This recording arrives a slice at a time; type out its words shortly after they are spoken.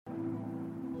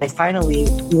I finally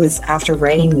was, after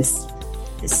writing this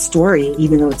story,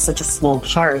 even though it's such a small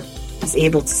part, was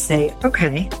able to say,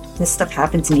 okay, this stuff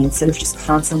happened to me, instead of just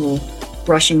constantly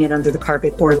brushing it under the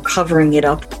carpet or covering it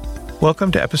up.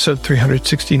 Welcome to episode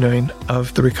 369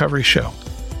 of The Recovery Show.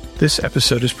 This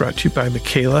episode is brought to you by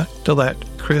Michaela, Dillette,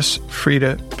 Chris,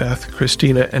 Frida, Beth,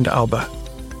 Christina, and Alba.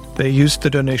 They used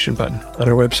the donation button on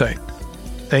our website.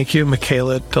 Thank you,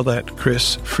 Michaela, Dillette,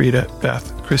 Chris, Frida,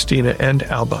 Beth, Christina, and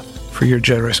Alba, for your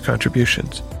generous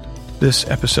contributions. This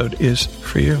episode is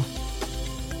for you.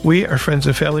 We are friends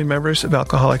and family members of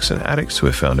alcoholics and addicts who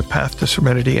have found a path to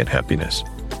serenity and happiness.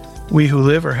 We who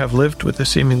live or have lived with the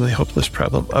seemingly hopeless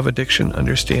problem of addiction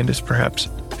understand as perhaps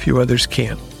few others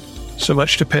can. So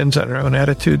much depends on our own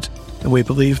attitudes, and we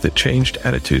believe that changed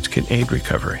attitudes can aid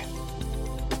recovery.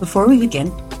 Before we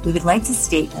begin, we would like to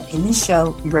state that in this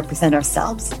show, we represent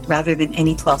ourselves rather than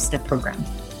any 12-step program.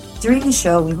 During the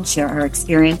show, we will share our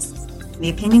experiences. The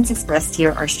opinions expressed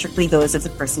here are strictly those of the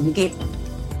person who gave them.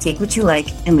 Take what you like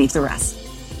and leave the rest.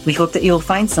 We hope that you'll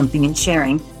find something in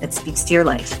sharing that speaks to your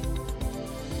life.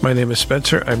 My name is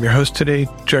Spencer. I'm your host today.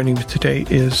 Joining me today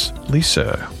is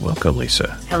Lisa. Welcome,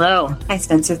 Lisa. Hello. Hi,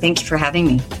 Spencer. Thank you for having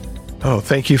me. Oh,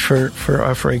 thank you for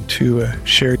offering to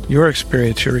share your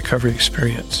experience, your recovery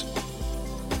experience.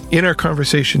 In our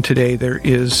conversation today, there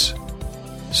is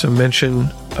some mention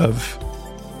of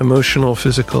emotional,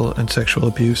 physical, and sexual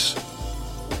abuse.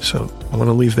 So I want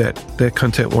to leave that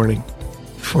content warning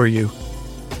for you.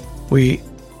 We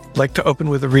like to open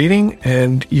with a reading,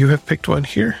 and you have picked one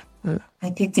here.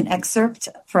 I picked an excerpt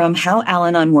from How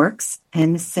Al-Anon Works,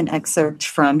 and this is an excerpt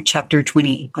from chapter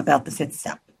 28 about the fifth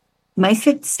step. My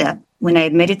fifth step, when I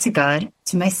admitted to God,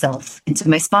 to myself, and to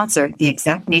my sponsor the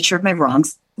exact nature of my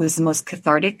wrongs, was the most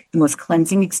cathartic, the most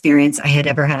cleansing experience I had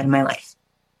ever had in my life.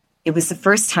 It was the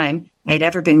first time I had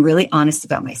ever been really honest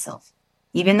about myself,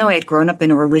 even though I had grown up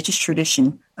in a religious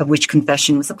tradition of which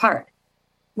confession was a part.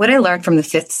 What I learned from the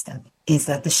fifth step is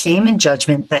that the shame and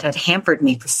judgment that had hampered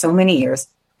me for so many years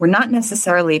were not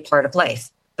necessarily a part of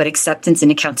life, but acceptance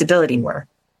and accountability were.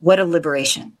 What a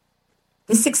liberation.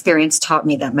 This experience taught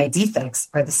me that my defects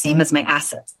are the same as my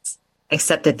assets,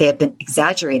 except that they have been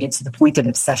exaggerated to the point of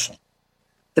obsession.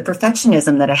 The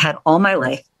perfectionism that I had all my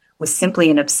life was simply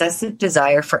an obsessive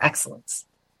desire for excellence.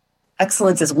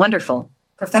 Excellence is wonderful.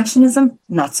 Perfectionism,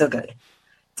 not so good.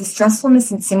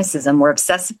 Distrustfulness and cynicism were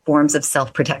obsessive forms of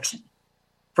self-protection.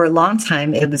 For a long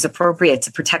time, it was appropriate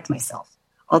to protect myself.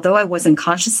 Although I wasn't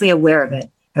consciously aware of it,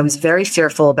 I was very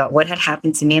fearful about what had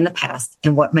happened to me in the past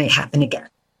and what might happen again.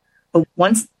 But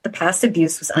once the past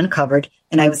abuse was uncovered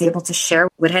and I was able to share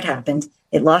what had happened,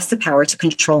 it lost the power to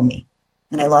control me,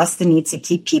 and I lost the need to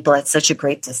keep people at such a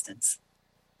great distance.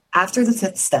 After the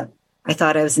fifth step, I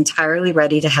thought I was entirely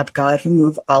ready to have God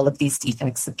remove all of these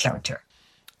defects of character.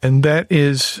 And that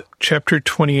is chapter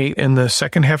 28 in the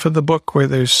second half of the book where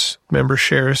there's member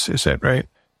shares. Is that right?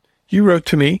 You wrote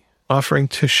to me offering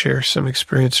to share some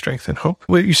experience, strength, and hope.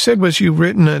 What you said was you've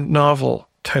written a novel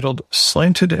titled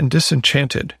Slanted and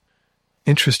Disenchanted.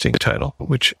 Interesting title,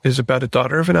 which is about a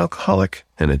daughter of an alcoholic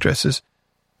and addresses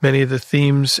many of the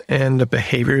themes and the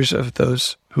behaviors of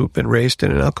those who've been raised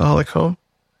in an alcoholic home.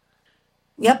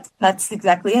 Yep, that's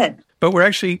exactly it. But we're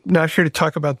actually not here to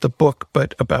talk about the book,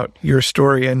 but about your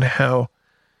story and how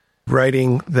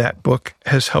writing that book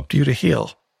has helped you to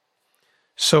heal.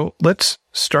 So let's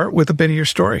start with a bit of your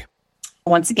story.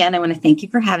 Once again, I want to thank you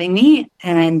for having me.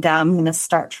 And I'm going to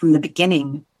start from the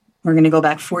beginning. We're going to go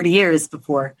back 40 years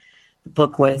before the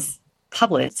book was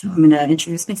published. So I'm going to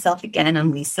introduce myself again.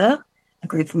 I'm Lisa, a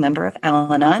grateful member of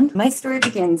Al-Anon. My story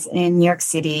begins in New York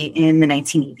City in the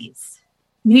 1980s.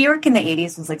 New York in the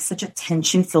 80s was like such a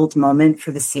tension-filled moment for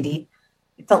the city.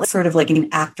 It felt sort of like an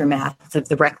aftermath of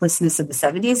the recklessness of the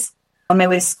 70s. On my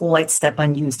way to school, I'd step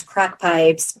on used crack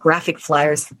pipes, graphic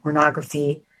flyers for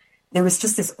pornography. There was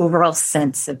just this overall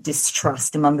sense of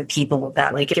distrust among the people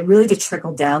that it really did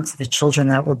trickle down to the children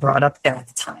that were brought up there at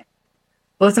the time.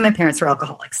 Both of my parents were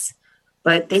alcoholics,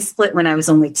 but they split when I was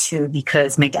only 2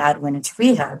 because my dad went into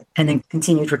rehab and then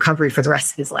continued recovery for the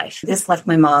rest of his life. This left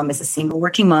my mom as a single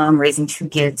working mom raising 2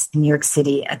 kids in New York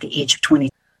City at the age of 20.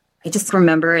 I just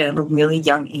remember at a really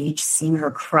young age seeing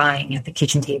her crying at the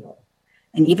kitchen table.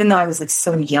 And even though I was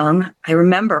so young, I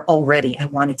remember already I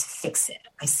wanted to fix it.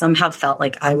 I somehow felt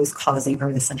like I was causing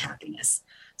her this unhappiness.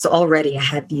 So already I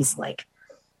had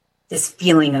this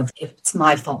feeling of, if it's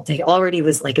my fault. I already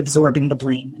was absorbing the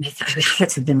blame. And I had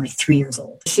to have been 3 years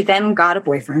old. She then got a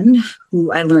boyfriend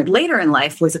who I learned later in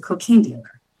life was a cocaine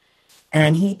dealer.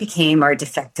 And he became our de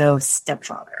facto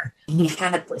stepfather. He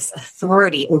had this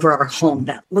authority over our home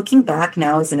that, looking back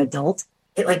now as an adult,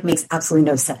 it like makes absolutely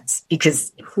no sense,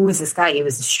 because who was this guy? He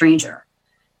was a stranger.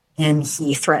 And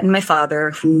he threatened my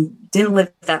father, who didn't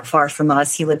live that far from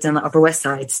us. He lived on the Upper West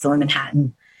Side, still in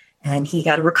Manhattan. And he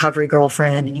got a recovery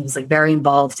girlfriend, and he was like very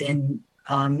involved in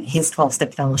his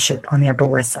 12-step fellowship on the Upper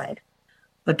West Side.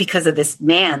 But because of this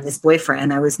man, this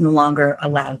boyfriend, I was no longer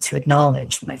allowed to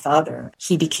acknowledge my father.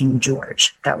 He became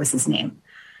George. That was his name.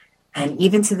 And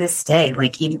even to this day,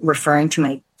 like even referring to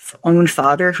my own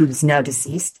father, who's now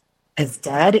deceased, as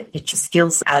dad, it just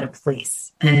feels out of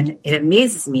place. And it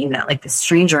amazes me that like the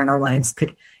stranger in our lives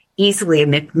could easily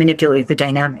manipulate the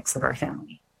dynamics of our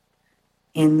family.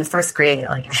 In the first grade,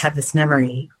 like I have this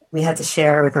memory, we had to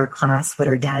share with our class what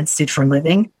our dads did for a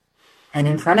living. And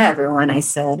in front of everyone, I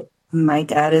said, my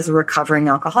dad is a recovering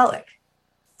alcoholic,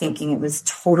 thinking it was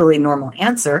totally normal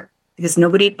answer because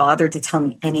nobody bothered to tell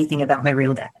me anything about my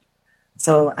real dad.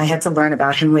 So I had to learn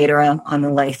about him later on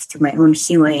in life through my own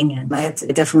healing, and I had to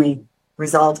definitely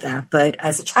resolve that. But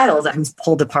as a child, I was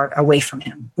pulled apart away from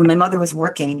him. When my mother was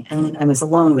working and I was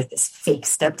alone with this fake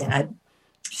stepdad,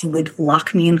 he would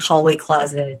lock me in hallway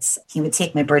closets. He would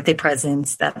take my birthday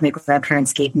presents that my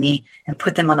grandparents gave me and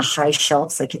put them on a high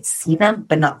shelf so I could see them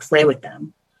but not play with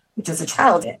them. Which as a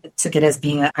child, it took it as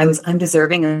being I was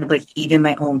undeserving of like even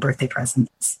my own birthday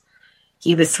presents.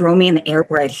 He would throw me in the air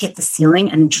where I'd hit the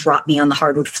ceiling and drop me on the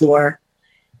hardwood floor.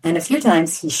 And a few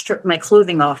times he stripped my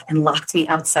clothing off and locked me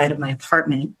outside of my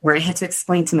apartment, where I had to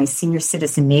explain to my senior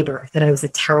citizen neighbor that I was a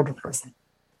terrible person.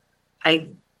 I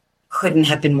couldn't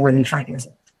have been more than 5 years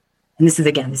old. And this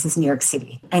is New York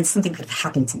City. And something could have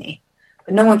happened to me.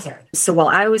 But no one cared. So while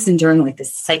I was enduring like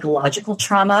this psychological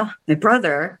trauma, my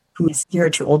brother, who is a year or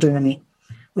two older than me,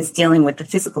 was dealing with the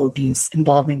physical abuse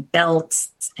involving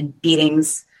belts and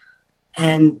beatings.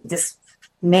 And this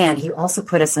man, he also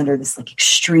put us under this like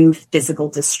extreme physical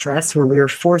distress where we were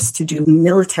forced to do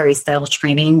military style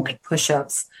training, like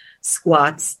push-ups,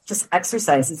 squats, just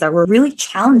exercises that were really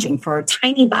challenging for our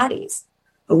tiny bodies.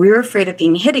 But we were afraid of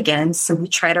being hit again, so we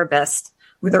tried our best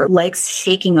with our legs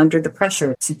shaking under the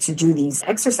pressure to do these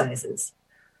exercises.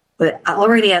 But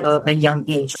already at a young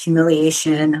age,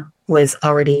 humiliation was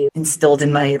already instilled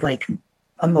in my like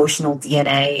emotional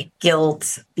DNA,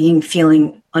 guilt,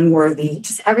 feeling unworthy,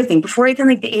 just everything before even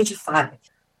like the age of 5.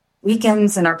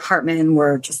 Weekends in our apartment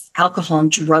were just alcohol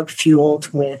and drug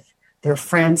fueled, with their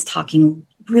friends talking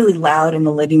really loud in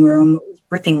the living room,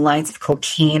 ripping lines of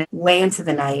cocaine way into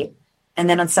the night. And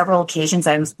then on several occasions,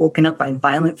 I was woken up by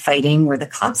violent fighting where the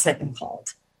cops had been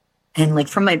called. And like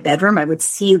from my bedroom, I would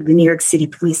see the New York City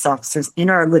police officers in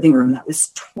our living room that was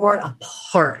torn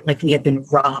apart, like we had been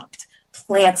robbed.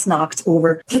 Plants knocked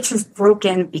over, pictures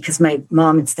broken because my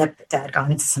mom and stepdad got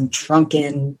into some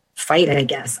drunken fight, I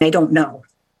guess. I don't know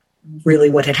really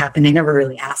what had happened. I never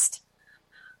really asked.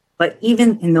 But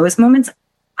even in those moments,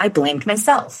 I blamed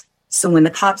myself. So when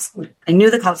I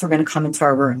knew the cops were going to come into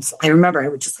our room. So I remember I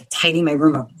would just like tidy my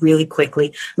room up really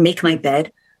quickly, make my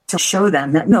bed to show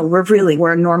them that, no,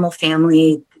 we're a normal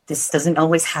family. This doesn't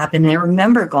always happen. And I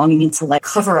remember going into like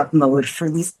cover up mode for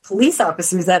these police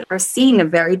officers that are seeing a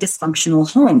very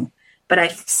dysfunctional home. But I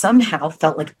somehow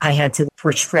felt like I had to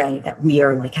portray that we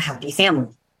are like a happy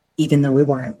family, even though we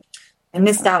weren't. I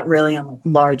missed out really on like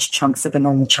large chunks of a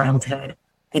normal childhood.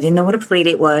 I didn't know what a play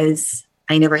date was.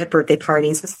 I never had birthday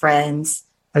parties with friends.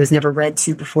 I was never read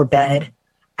to before bed.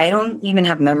 I don't even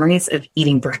have memories of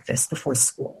eating breakfast before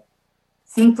school.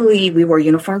 Thankfully, we wore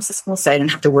uniforms to school, so I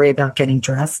didn't have to worry about getting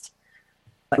dressed.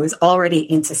 I was already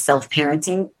into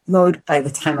self-parenting mode by the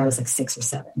time I was like 6 or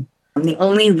 7. The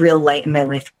only real light in my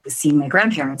life was seeing my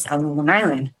grandparents out on Long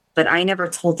Island, but I never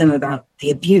told them about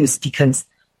the abuse because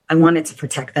I wanted to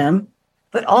protect them.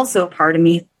 But also part of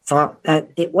me thought that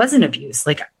it wasn't abuse.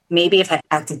 Like maybe if I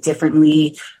acted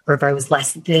differently or if I was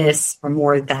less this or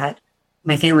more that,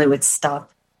 my family would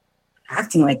stop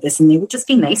acting like this and they would just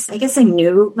be nice. I guess I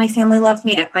knew my family loved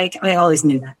me. I always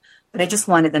knew that, but I just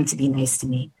wanted them to be nice to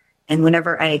me. And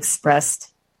whenever I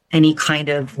expressed any kind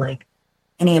of like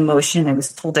any emotion, I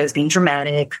was told I was being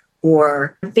dramatic,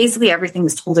 or basically everything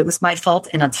was told it was my fault.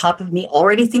 And on top of me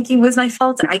already thinking it was my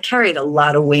fault, and I carried a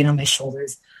lot of weight on my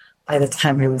shoulders by the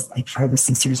time I was like 5 or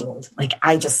 6 years old. Like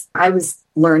I was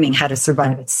learning how to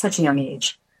survive at such a young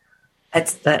age.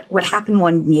 What happened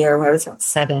one year when I was about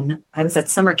 7, I was at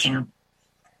summer camp.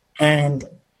 And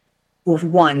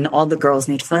all the girls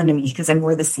made fun of me because I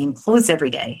wore the same clothes every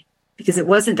day. Because it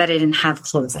wasn't that I didn't have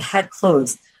clothes. I had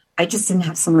clothes. I just didn't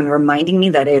have someone reminding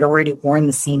me that I had already worn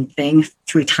the same thing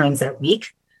 3 times that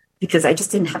week, because I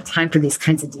just didn't have time for these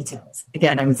kinds of details.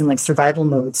 Again, I was in like survival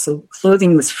mode, so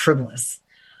clothing was frivolous.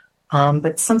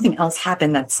 But something else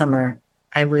happened that summer.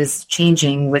 I was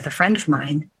changing with a friend of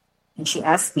mine, and she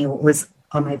asked me what was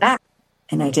on my back.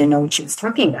 And I didn't know what she was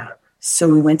talking about. So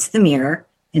we went to the mirror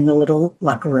in the little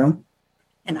locker room,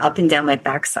 and up and down my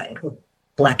backside were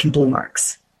black and blue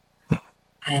marks.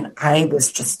 And I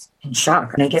was just in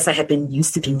shock. And I guess I had been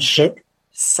used to being hit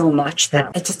so much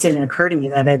that it just didn't occur to me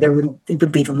that it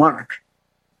would leave a mark.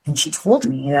 And she told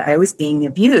me that I was being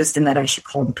abused and that I should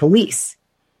call the police.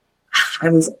 I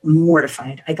was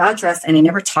mortified. I got dressed and I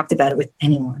never talked about it with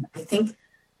anyone. I think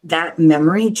that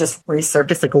memory just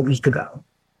resurfaced like a week ago.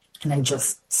 And I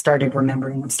just started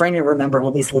remembering. I'm starting to remember all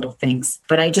these little things.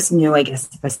 But I just knew, I guess,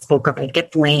 if I spoke up, I'd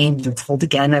get blamed or told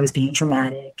again I was being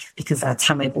dramatic because that's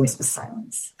how my voice was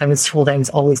silenced. I was told I was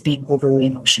always being overly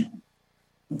emotional.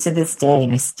 And to this day,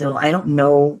 I don't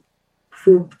know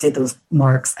who did those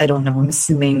marks. I don't know. I'm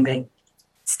assuming my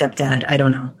stepdad. I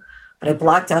don't know. But I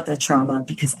blocked out that trauma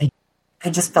because I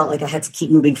just felt like I had to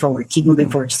keep moving forward,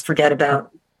 just forget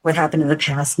about what happened in the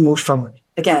past, move forward.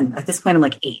 Again, at this point, I'm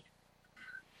like 8.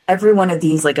 Every one of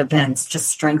these events just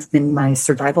strengthened my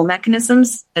survival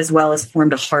mechanisms as well as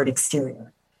formed a hard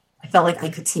exterior. I felt like I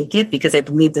could take it because I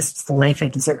believed this was the life I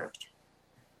deserved.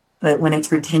 But when I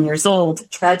turned 10 years old,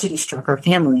 tragedy struck our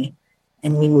family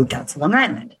and we moved out to Long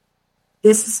Island.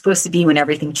 This was supposed to be when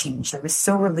everything changed. I was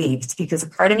so relieved because a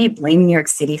part of me blamed New York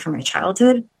City for my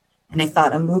childhood. And I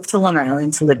thought a move to Long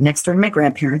Island to live next door to my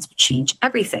grandparents would change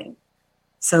everything.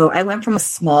 So I went from a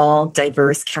small,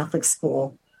 diverse Catholic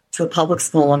school to a public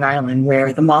school in Long Island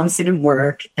where the moms didn't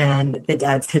work and the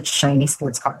dads had shiny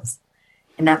sports cars.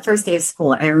 And that first day of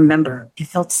school, I remember it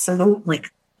felt so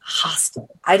hostile.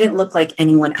 I didn't look like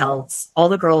anyone else. All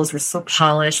the girls were so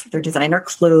polished with their designer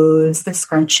clothes, their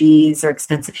scrunchies, their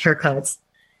expensive haircuts.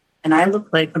 And I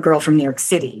looked like a girl from New York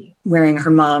City wearing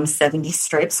her mom's 70s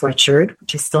striped sweatshirt,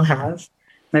 which I still have,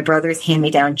 my brother's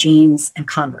hand-me-down jeans and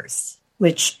Converse,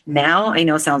 which now I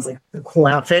know sounds like a cool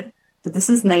outfit, but this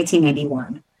is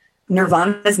 1981.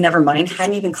 Nirvana's Nevermind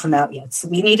hadn't even come out yet, so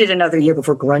we needed another year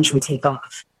before grunge would take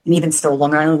off. And even still,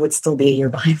 Long Island would still be a year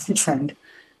behind the trend.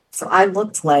 So I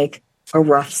looked like a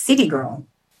rough city girl.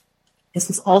 This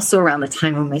was also around the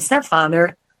time when my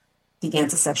stepfather began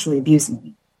to sexually abuse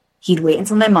me. He'd wait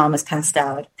until my mom was passed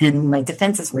out and my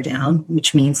defenses were down,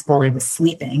 which means while I was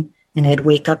sleeping, and I'd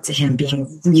wake up to him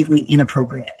being really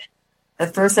inappropriate.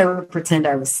 At first, I would pretend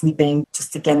I was sleeping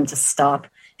just to get him to stop.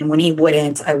 And when he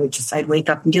wouldn't, I'd wake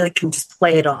up and be like, just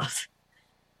play it off.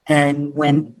 And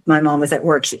when my mom was at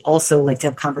work, she also liked to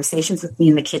have conversations with me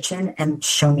in the kitchen and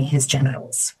show me his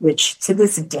genitals, which to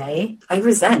this day I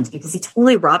resent because he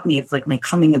totally robbed me of my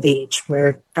coming of age,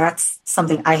 where that's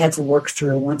something I had to work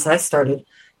through once I started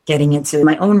getting into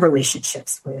my own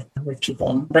relationships with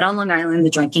people. But on Long Island, the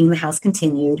drinking in the house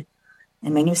continued,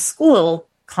 and my new school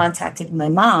contacted my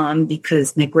mom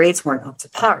because my grades weren't up to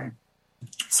par.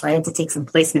 So I had to take some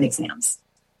placement exams.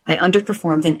 I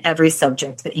underperformed in every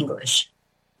subject but English.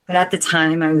 But at the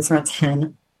time, I was around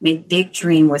 10. My big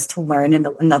dream was to learn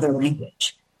another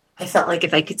language. I felt like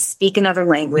if I could speak another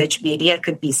language, maybe I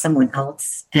could be someone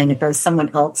else. And if I was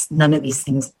someone else, none of these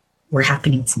things were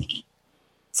happening to me.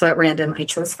 So at random, I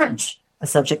chose French, a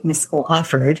subject my school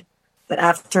offered. But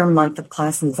after a month of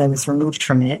classes, I was removed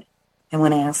from it. And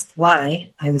when I asked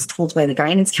why, I was told by the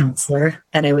guidance counselor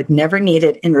that I would never need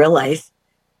it in real life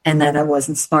and that I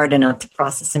wasn't smart enough to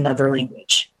process another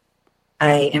language.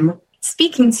 I am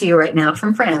speaking to you right now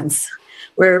from France,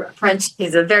 where French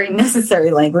is a very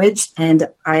necessary language. And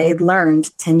I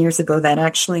learned 10 years ago that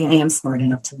actually I am smart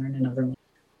enough to learn another language.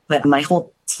 But my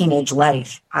whole teenage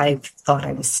life, I thought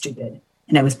I was stupid.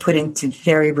 And I was put into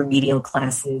very remedial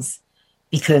classes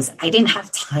because I didn't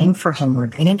have time for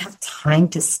homework. I didn't have time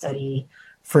to study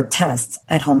for tests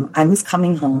at home. I was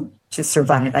coming home to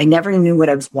survive. I never knew what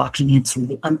I was walking into.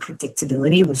 The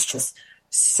unpredictability was just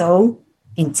so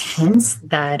intense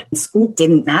that school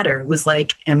didn't matter. It was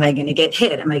like, am I going to get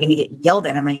hit? Am I going to get yelled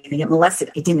at? Am I going to get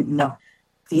molested? I didn't know.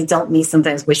 The adult me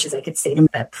sometimes wishes I could say to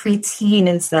that preteen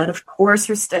is that, of course,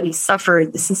 your studies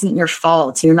suffered. This isn't your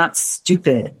fault. You're not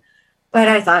stupid. But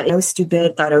I thought I was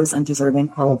stupid, thought I was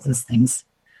undeserving, all of those things.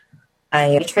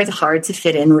 I tried hard to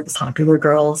fit in with the popular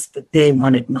girls, but they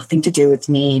wanted nothing to do with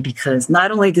me because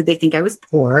not only did they think I was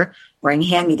poor, wearing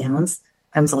hand-me-downs,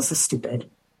 I was also stupid.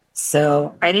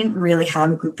 So I didn't really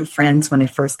have a group of friends when I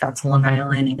first got to Long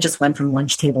Island. I just went from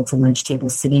lunch table to lunch table,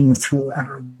 sitting with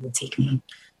whoever would take me.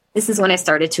 This is when I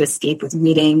started to escape with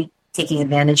reading, taking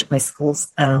advantage of my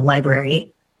school's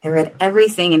library. I read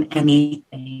everything and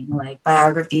anything, like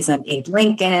biographies on Abe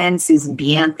Lincoln, Susan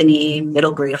B. Anthony,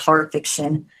 middle grade horror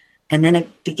fiction. And then I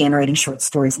began writing short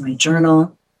stories in my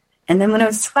journal. And then when I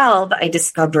was 12, I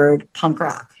discovered punk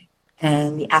rock.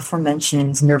 And the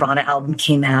aforementioned Nirvana album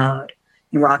came out.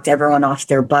 It rocked everyone off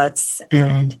their butts.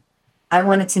 And I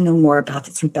wanted to know more about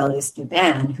this rebellious new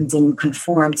band who didn't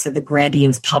conform to the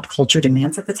grandiose pop culture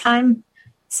demands at the time.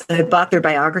 So I bought their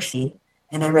biography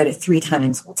and I read it 3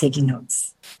 times while taking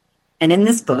notes. And in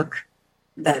this book,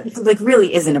 that like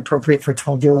really isn't appropriate for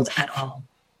 12-year-olds at all,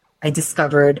 I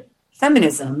discovered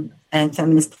feminism and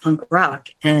feminist punk rock.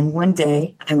 And one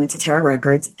day I went to Terra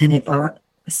Records and I bought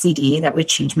a CD that would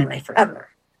change my life forever.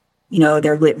 You know,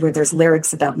 where there's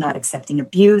lyrics about not accepting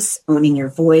abuse, owning your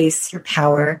voice, your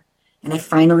power. And I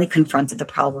finally confronted the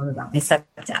problem about my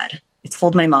stepdad. I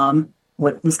told my mom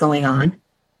what was going on.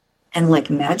 And like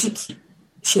magic,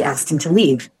 she asked him to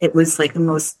leave. It was like the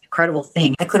most incredible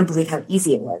thing. I couldn't believe how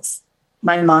easy it was.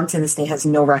 My mom to this day has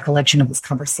no recollection of this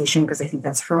conversation because I think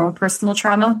that's her own personal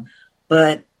trauma.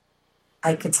 But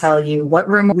I could tell you what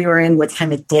room we were in, what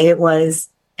time of day it was,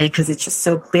 because it's just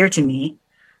so clear to me.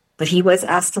 But he was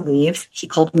asked to leave. He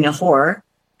called me a whore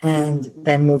and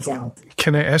then moved out.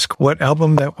 Can I ask what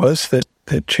album that was that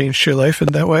changed your life in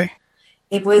that way?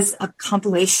 It was a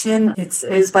compilation. It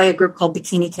was by a group called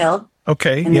Bikini Kill.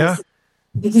 Okay, yeah.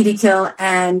 Bikini Kill.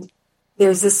 And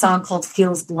there's this song called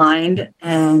Feels Blind.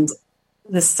 And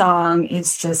the song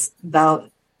is just about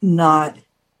not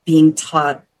being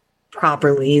taught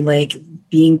properly, like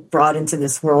being brought into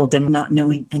this world and not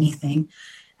knowing anything.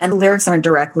 And the lyrics aren't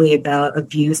directly about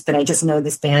abuse, but I just know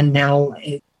this band now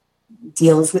it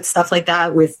deals with stuff like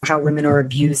that, with how women are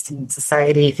abused in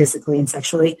society, physically and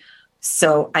sexually.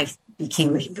 So I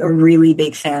became a really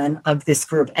big fan of this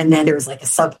group. And then there was like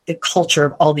a culture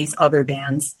of all these other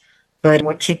bands. But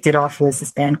what kicked it off was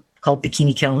this band called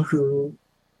Bikini Kill, who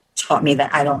taught me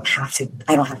that I don't have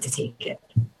to take it.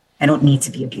 I don't need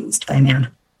to be abused by a man.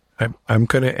 I'm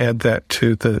going to add that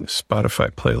to the Spotify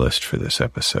playlist for this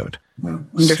episode.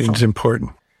 Wonderful. Seems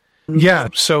important. Yeah.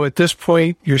 So at this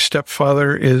point, your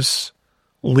stepfather is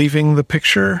leaving the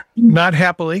picture, not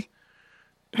happily.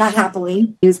 Not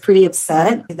happily. He was pretty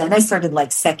upset. Then I started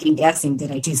like second guessing.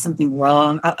 Did I do something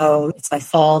wrong? Uh-oh, it's my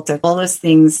fault. All those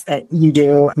things that you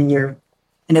do when you're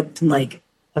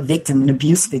a victim, an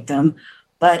abuse victim.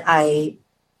 But I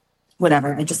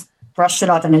just brushed it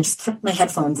off and I just kept my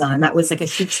headphones on. That was like a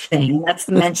huge thing. That's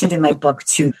mentioned in my book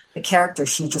too. The character,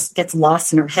 she just gets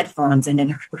lost in her headphones and in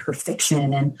her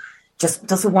fiction and just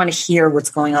doesn't want to hear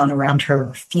what's going on around her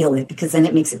or feel it, because then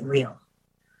it makes it real.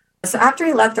 So after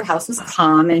he left, their house was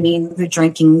calm. I mean, the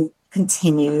drinking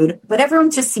continued, but everyone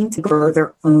just seemed to go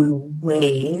their own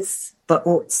ways. But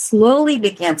what slowly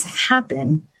began to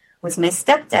happen was my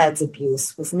stepdad's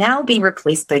abuse was now being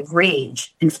replaced by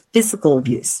rage and physical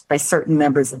abuse by certain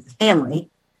members of the family,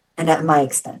 and at my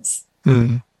expense.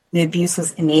 Mm-hmm. The abuse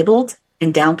was enabled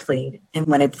and downplayed. And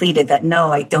when I pleaded that,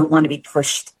 no, I don't want to be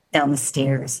pushed down the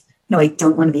stairs. No, I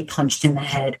don't want to be punched in the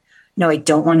head. No, I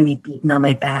don't want to be beaten on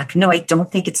my back. No, I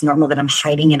don't think it's normal that I'm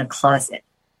hiding in a closet.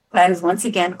 But I was once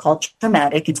again called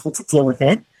dramatic and told to deal with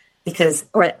it. Because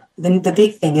the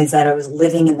big thing is that I was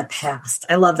living in the past.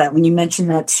 I love that. When you mention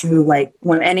that too, like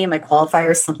when any of my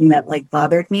qualifiers, something that like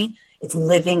bothered me, it's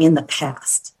living in the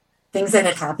past. Things that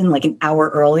had happened like an hour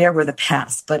earlier were the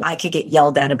past, but I could get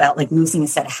yelled at about like losing a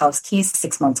set of house keys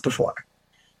 6 months before.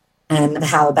 And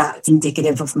how that's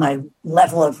indicative of my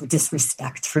level of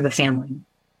disrespect for the family.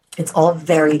 It's all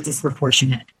very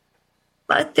disproportionate.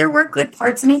 But there were good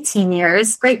parts in my teen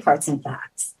years, great parts in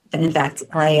fact. And in fact,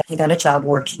 I got a job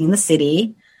working in the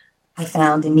city. I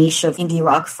found a niche of indie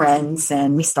rock friends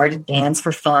and we started bands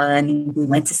for fun. We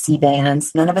went to see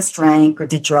bands. None of us drank or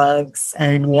did drugs.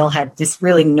 And we all had this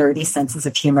really nerdy senses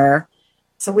of humor.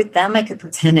 So with them, I could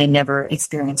pretend I never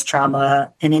experienced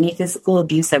trauma, and any physical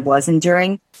abuse I was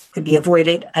enduring could be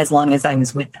avoided as long as I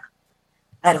was with them.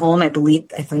 At home, I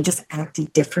believed if I just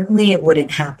acted differently, it wouldn't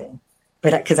happen.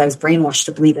 But because I was brainwashed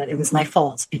to believe that it was my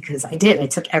fault, because I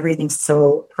took everything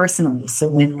so personally. So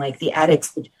when like the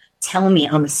addicts would tell me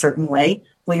I'm a certain way,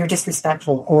 well, you're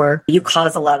disrespectful or you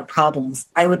cause a lot of problems,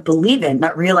 I would believe it,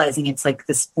 not realizing it's like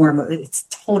this form of, it's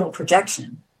total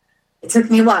projection. It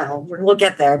took me a while. We'll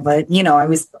get there. But, you know, I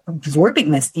was absorbing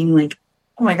this, being like,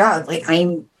 oh my God, like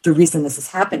I'm the reason this is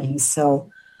happening.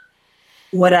 So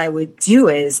what I would do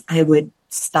is I would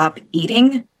stop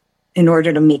eating in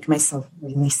order to make myself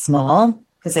really small,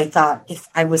 because I thought if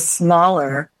I was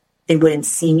smaller, they wouldn't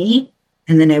see me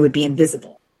and then I would be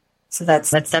invisible. So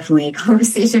that's definitely a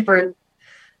conversation for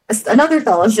another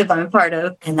fellowship I'm a part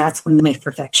of. And that's when my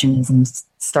perfectionism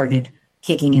started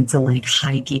kicking into like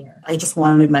high gear. I just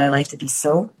wanted my life to be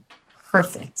so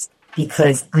perfect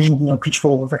because I had no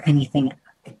control over anything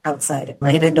outside.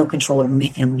 I had no control over my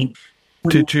family.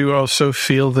 Did you also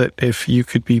feel that if you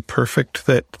could be perfect,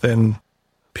 that then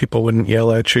people wouldn't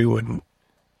yell at you, wouldn't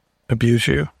abuse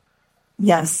you?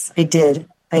 Yes, I did.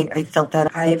 I felt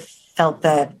that. I felt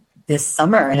that this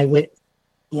summer I would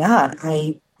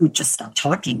just stop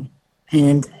talking.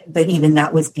 But even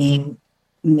that was being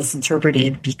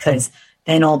misinterpreted, because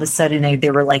then all of a sudden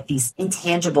there were like these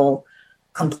intangible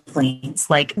complaints,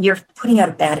 like, you're putting out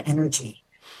a bad energy.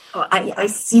 Oh, I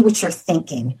see what you're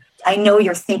thinking. I know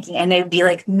you're thinking. And they'd be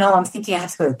like, no, I'm thinking I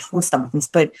have to go to the post office,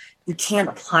 but you can't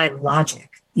apply logic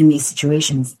in these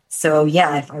situations. So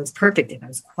yeah, if I was perfect, if I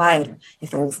was quiet,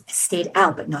 if I stayed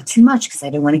out, but not too much because I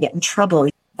didn't want to get in trouble,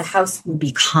 the house would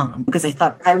be calm, because I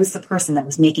thought I was the person that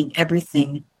was making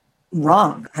everything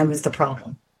wrong. I was the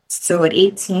problem. So at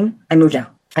 18, I moved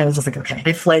out. I was just like, okay.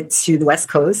 I fled to the West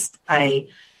Coast. I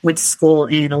went to school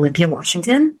in Olympia,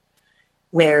 Washington,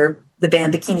 where the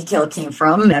band Bikini Kill came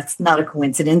from. That's not a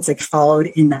coincidence. I followed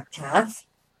in that path.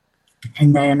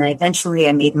 And then I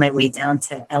made my way down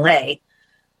to LA,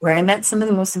 where I met some of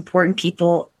the most important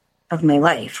people of my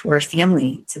life. We're a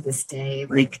family to this day.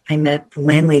 Like, I met the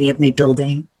landlady of my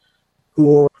building,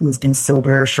 who's been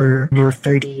sober for over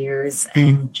 30 years,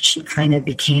 and she kind of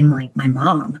became like my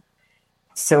mom.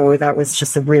 So that was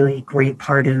just a really great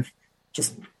part of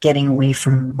just getting away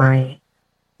from my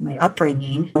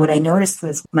upbringing. What I noticed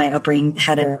was my upbringing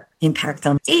had an impact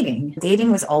on dating.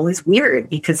 Dating was always weird,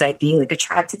 because I'd be like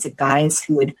attracted to guys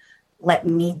who would let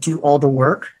me do all the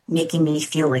work, making me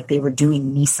feel like they were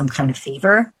doing me some kind of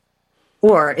favor.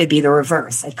 Or it'd be the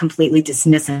reverse. I'd completely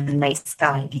dismiss a nice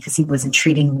guy because he wasn't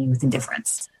treating me with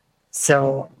indifference.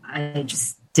 So I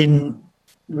just didn't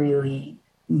really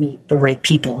meet the right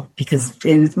people, because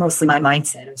it was mostly my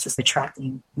mindset. It was just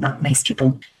attracting not nice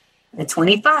people. At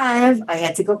 25, I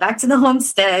had to go back to the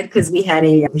homestead because we had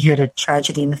a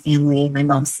tragedy in the family. My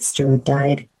mom's sister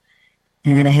died,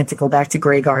 and I had to go back to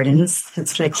Grey Gardens.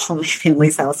 That's what I call my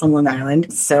family's house on Long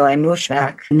Island. So I moved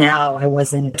back. Now I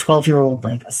wasn't a 12-year-old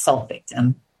assault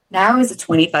victim. Now I was a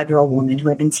 25-year-old woman who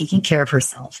had been taking care of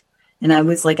herself, and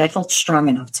I felt strong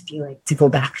enough to go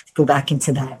back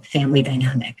into that family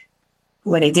dynamic.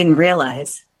 What I didn't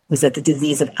realize was that the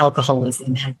disease of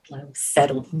alcoholism had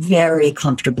settled very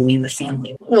comfortably in the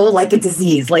family. Well, like a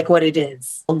disease, like what it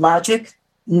is. Logic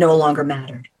no longer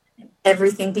mattered.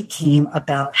 Everything became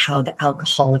about how the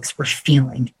alcoholics were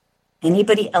feeling.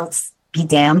 Anybody else be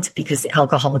damned, because the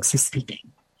alcoholics were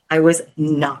speaking. I was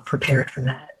not prepared for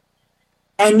that.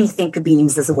 Anything could be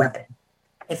used as a weapon.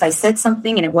 If I said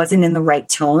something and it wasn't in the right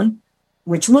tone,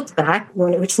 which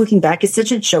looking back is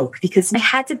such a joke, because I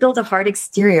had to build a hard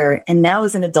exterior. And now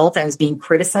as an adult, I was being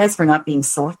criticized for not being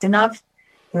soft enough.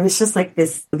 It was just like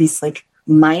these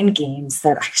mind games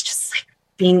that I was just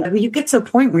you get to a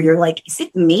point where you're like, is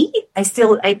it me?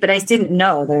 But I didn't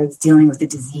know that I was dealing with a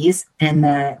disease, and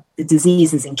that the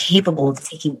disease is incapable of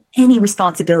taking any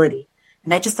responsibility.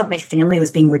 And I just thought my family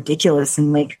was being ridiculous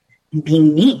and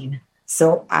being mean.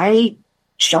 So I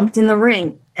jumped in the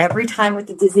ring every time with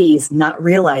the disease, not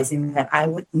realizing that I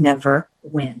would never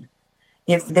win.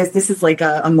 This is like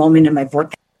a moment in my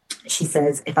book. She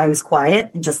says, if I was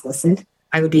quiet and just listened,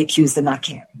 I would be accused of not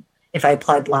caring. If I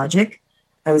applied logic,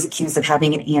 I was accused of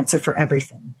having an answer for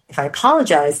everything. If I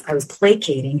apologized, I was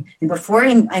placating. And before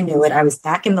I knew it, I was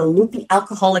back in the loopy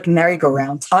alcoholic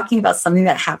merry-go-round talking about something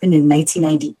that happened in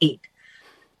 1998.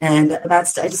 And I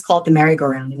just call it the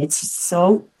merry-go-round. And it's just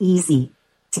so easy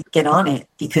to get on it,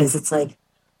 because it's like,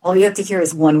 all you have to hear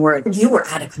is one word. You were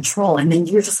out of control. And then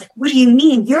you're just like, what do you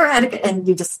mean? You're out of, and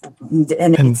you just, and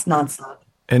it's nonstop.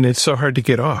 And it's so hard to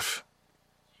get off.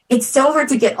 It's so hard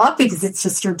to get off,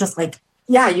 because you're just like,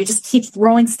 yeah, you just keep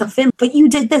throwing stuff in. But you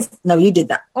did this. No, you did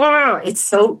that. Oh, it's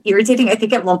so irritating. I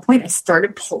think at one point I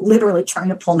started literally trying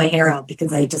to pull my hair out,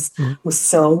 because I just was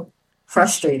so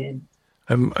frustrated.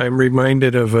 I'm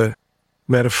reminded of a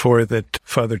metaphor that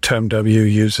Father Tom W.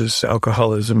 uses.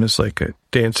 Alcoholism is like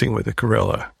dancing with a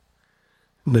gorilla.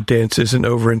 And the dance isn't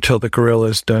over until the gorilla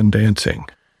is done dancing.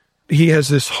 He has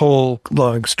this whole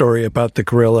long story about the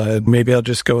gorilla. Maybe I'll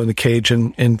just go in the cage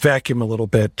and vacuum a little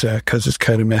bit because it's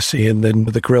kind of messy. And then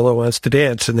the gorilla wants to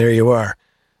dance, and there you are.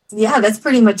 Yeah, that's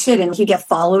pretty much it. And you get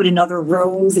followed in other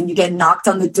rooms, and you get knocked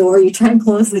on the door. You try and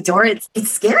close the door. It's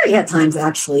scary at times,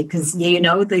 actually, because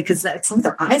because some of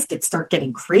their eyes start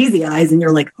getting crazy eyes, and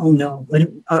you're like, oh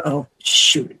no,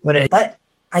 shoot, But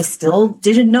I still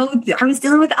didn't know I was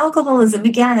dealing with alcoholism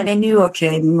again, and I knew,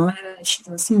 okay,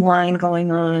 there's some wine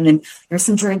going on, and there's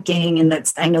some drinking,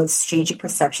 and I know it's changing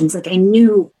perceptions. I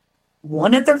knew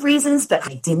one of the reasons, but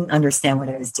I didn't understand what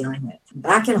I was dealing with.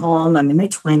 Back at home, I'm in my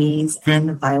 20s, and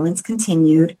the violence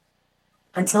continued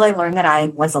until I learned that I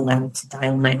was allowed to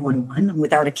dial 911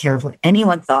 without a care of what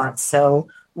anyone thought. So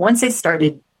once I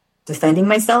started defending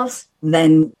myself,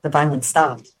 then the violence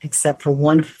stopped, except for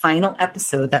one final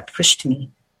episode that pushed me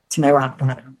to my rock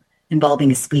bottom.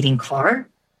 involving a speeding car,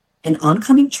 an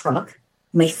oncoming truck,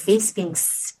 my face being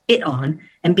spit on,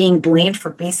 and being blamed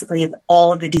for basically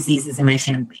all of the diseases in my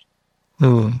family.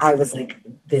 I was like,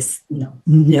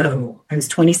 no. I was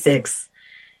 26,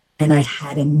 and I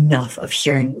had enough of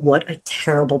hearing what a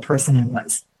terrible person I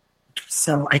was.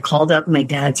 So I called up my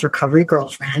dad's recovery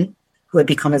girlfriend, who had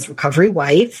become his recovery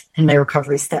wife, and my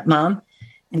recovery stepmom,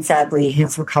 and sadly,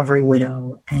 his recovery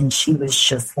widow. And she was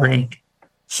just like,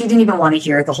 she didn't even want to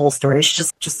hear the whole story. She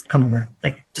just come over,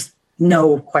 like, just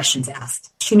no questions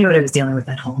asked. She knew what I was dealing with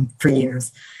at home for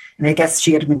years. And I guess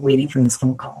she had been waiting for this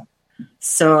phone call.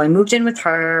 So I moved in with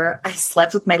her. I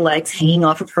slept with my legs hanging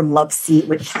off of her love seat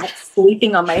with cats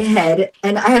sleeping on my head.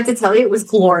 And I have to tell you, it was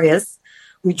glorious.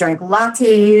 We drank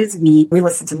lattes. We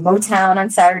listened to Motown on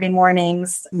Saturday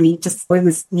mornings. It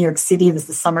was New York City. It was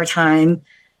the summertime.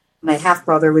 My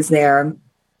half-brother was there.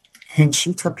 And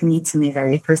she took me to my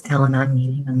very first Al-Anon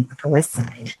meeting on the Upper West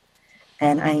Side.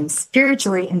 And I am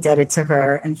spiritually indebted to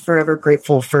her and forever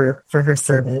grateful for her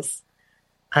service.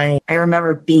 I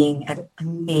remember being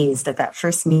amazed at that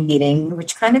first meeting,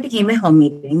 which kind of became a home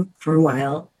meeting for a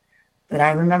while. But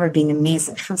I remember being amazed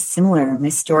at how similar my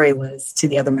story was to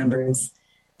the other members,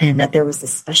 and that there was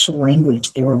this special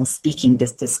language they were all speaking to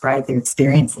describe their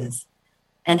experiences,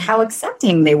 and how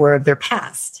accepting they were of their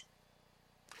past.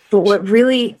 But what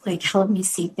really helped me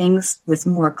see things with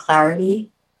more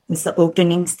clarity was the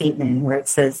opening statement where it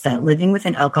says that living with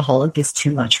an alcoholic is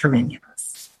too much for many of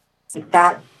us.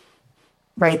 That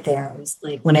right there was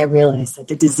when I realized that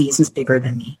the disease was bigger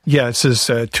than me. Yeah, it says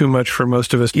too much for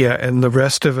most of us. Yeah, and the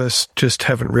rest of us just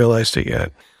haven't realized it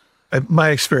yet. My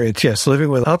experience, yes, living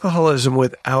with alcoholism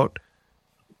without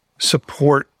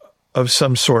support of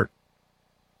some sort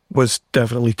was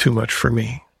definitely too much for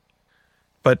me.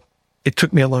 But it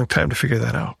took me a long time to figure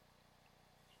that out.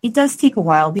 It does take a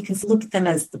while because look at them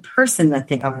as the person that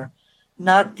they are,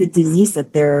 not the disease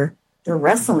that they're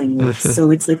wrestling with. So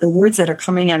it's the words that are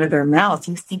coming out of their mouth,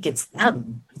 you think it's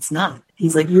them. It's not.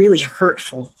 These really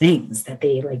hurtful things that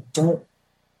they don't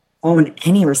own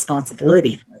any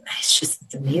responsibility for.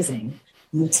 It's amazing.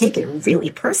 You take it really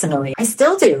personally. I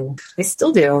still do.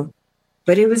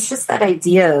 But it was just that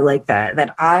idea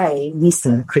that I,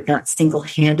 Lisa, could not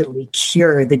single-handedly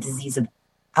cure the disease of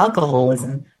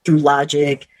alcoholism through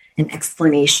logic and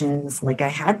explanations like I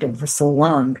had been for so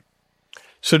long.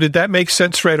 So did that make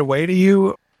sense right away to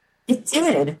you? It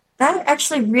did. That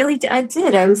actually really did. I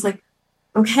did. I was like,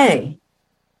 okay.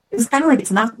 It was kind of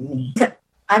it's not me.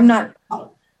 I'm not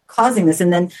causing this.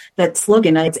 And then that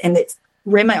slogan,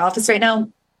 we're in my office right now,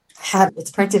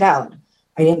 it's printed out.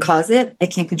 I didn't cause it. I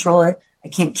can't control it. I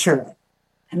can't cure it.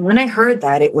 And when I heard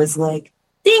that, it was ding.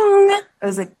 I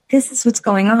was like, this is what's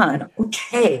going on.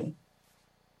 Okay.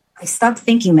 I stopped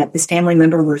thinking that this family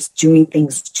member was doing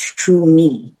things to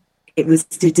me. It was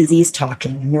the disease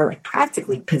talking, and they're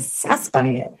practically possessed by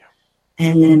it.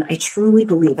 And then I truly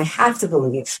believe, I have to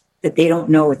believe, that they don't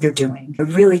know what they're doing. I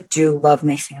really do love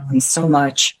my family so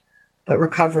much, but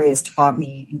recovery has taught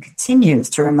me and continues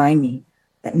to remind me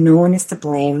that no one is to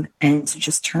blame, and to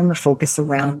just turn the focus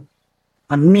around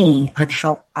on me, on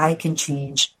how I can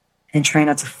change, and try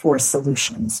not to force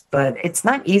solutions. But it's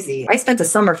not easy. I spent the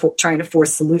summer trying to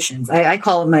force solutions. I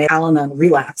call it my Al-Anon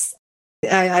relapse.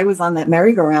 I was on that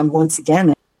merry-go-round once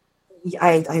again.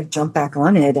 I jumped back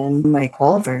on it, and my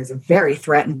qualifiers are very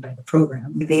threatened by the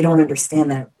program. They don't understand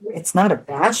that it's not a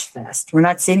bash fest. We're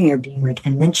not sitting here being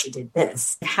and then she did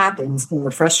this. It happens when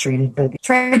we're frustrated, but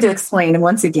trying to explain, and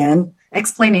once again,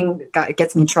 explaining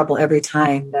gets me in trouble every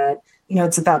time, that,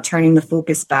 it's about turning the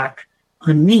focus back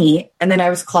on me. And then I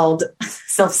was called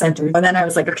self-centered, and then I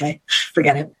was like, okay,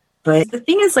 forget it. But the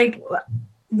thing is, the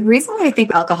reason why I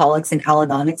think alcoholics and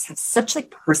Al-Anonics have such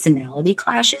personality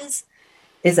clashes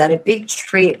is that a big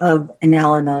trait of an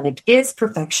Al-Anonic is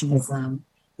perfectionism,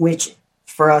 which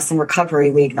for us in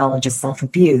recovery, we acknowledge as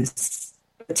self-abuse.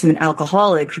 But to an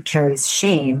alcoholic who carries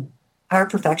shame, our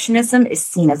perfectionism is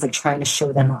seen as trying to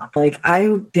show them off.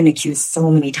 I've been accused so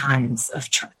many times of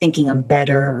thinking I'm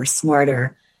better or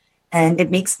smarter. And it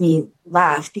makes me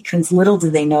laugh because little do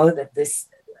they know that this,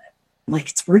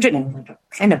 it's rooted in a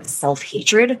kind of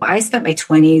self-hatred. I spent my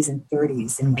 20s and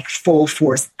 30s in full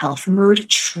force alpha mode,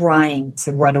 trying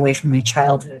to run away from my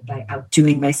childhood by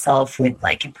outdoing myself with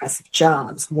impressive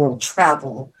jobs, world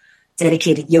travel,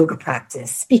 dedicated yoga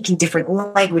practice, speaking different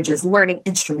languages, learning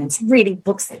instruments, reading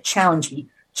books that challenge me,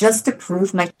 just to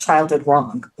prove my childhood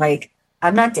wrong.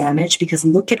 I'm not damaged because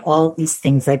look at all these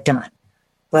things I've done.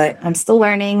 But I'm still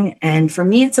learning, and for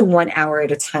me, it's a 1 hour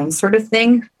at a time sort of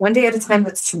thing. One day at a time,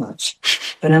 that's too much.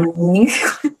 But I'm learning,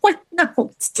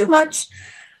 no, it's too much.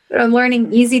 But I'm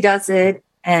learning easy does it,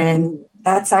 and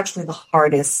that's actually the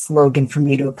hardest slogan for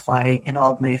me to apply in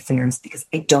all of my affairs because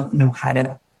I don't know how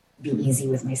to be easy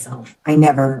with myself. I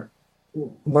never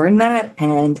learned that.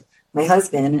 And my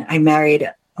husband, I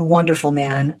married a wonderful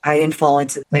man. I didn't fall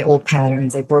into my old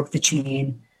patterns. I broke the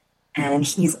chain. And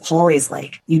he's always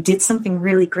like, you did something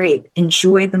really great.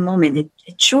 Enjoy the moment.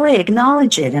 Enjoy,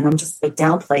 acknowledge it. And I'm just like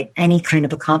downplay any kind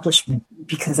of accomplishment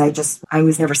because I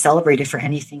was never celebrated for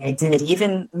anything I did.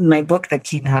 Even my book that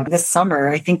came out this summer,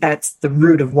 I think that's the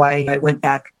root of why I went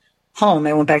back home.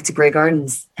 I went back to Grey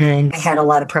Gardens and I had a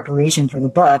lot of preparation for the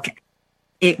book.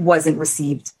 It wasn't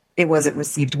received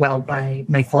well by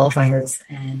my qualifiers.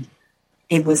 And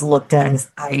it was looked at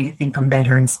as, I think I'm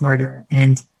better and smarter.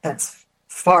 And that's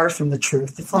far from the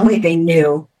truth. If only they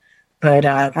knew, but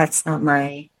that's not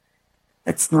my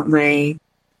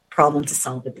problem to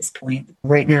solve at this point.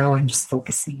 Right now, I'm just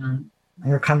focusing on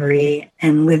my recovery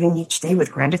and living each day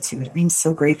with gratitude. I'm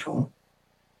so grateful,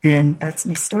 and that's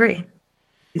my story.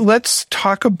 Let's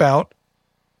talk about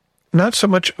not so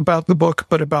much about the book,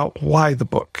 but about why the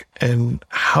book and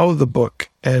how the book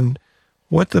and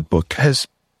what the book has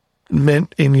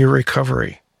meant in your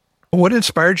recovery. What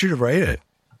inspired you to write it?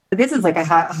 This is like a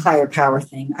higher power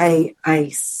thing.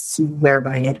 I swear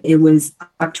by it. It was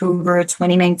October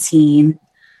 2019.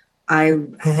 I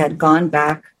had gone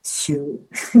back to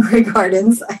Grey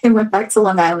Gardens. I went back to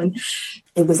Long Island.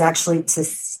 It was actually to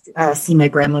see my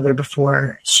grandmother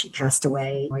before she passed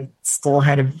away. I still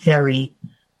had a very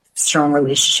strong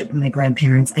relationship with my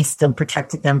grandparents. I still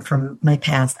protected them from my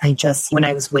past. When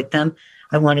I was with them,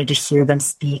 I wanted to hear them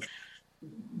speak.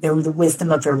 They were the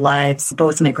wisdom of their lives.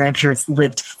 Both of my grandparents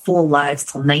lived full lives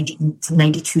till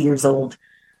 92 years old.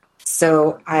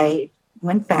 So I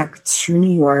went back to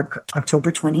New York, October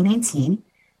 2019,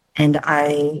 and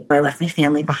I left my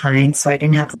family behind. So I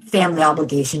didn't have family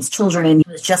obligations, children. It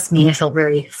was just me. I felt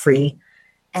very free.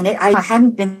 And I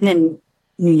hadn't been in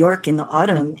New York in the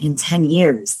autumn in 10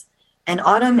 years. And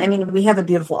autumn, I mean, we have a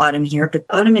beautiful autumn here, but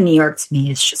autumn in New York to me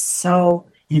is just so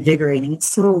invigorating. It's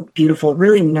so beautiful. It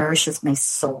really nourishes my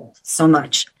soul so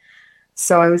much.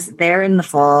 So I was there in the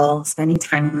fall, spending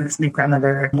time with my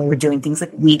grandmother. We were doing things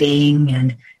like weeding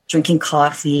and drinking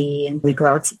coffee, and we'd go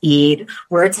out to eat.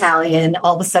 We're Italian.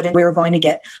 All of a sudden, we were going to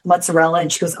get mozzarella, and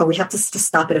she goes, "Oh, we have to just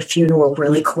stop at a funeral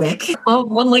really quick." Oh,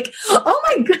 I'm like, "Oh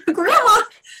my God, Grandma!"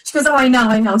 She goes, "Oh, I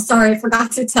know. Sorry, I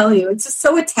forgot to tell you. It's just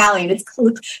so Italian. It's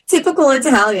typical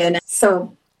Italian."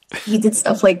 So he did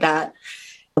stuff like that.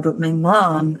 But my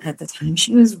mom at the time,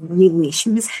 she was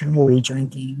heavily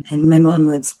drinking, and my mom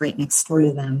lives right next door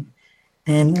to them.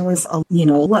 And there was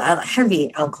a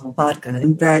heavy alcohol vodka,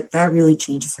 and that really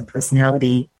changes her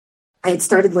personality. I had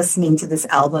started listening to this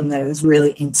album that I was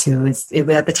really into.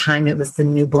 At the time, it was the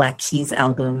new Black Keys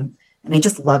album, and I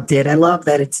just loved it. I love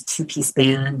that it's a two-piece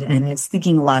band, and I was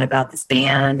thinking a lot about this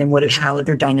band and how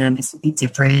their dynamics would be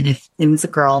different if it was a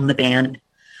girl in the band.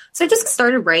 So I just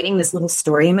started writing this little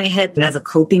story in my head as a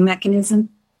coping mechanism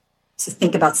to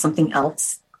think about something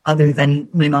else other than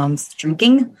my mom's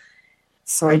drinking.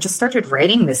 So I just started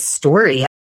writing this story.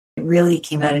 It really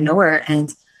came out of nowhere.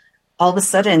 And all of a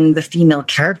sudden, the female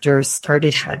characters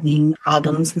started having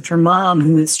problems with her mom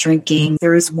who was drinking.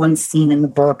 There was one scene in the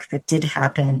book that did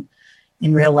happen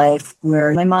in real life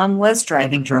where my mom was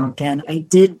driving drunk. And I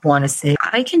did want to say,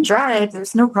 I can drive.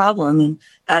 There's no problem. And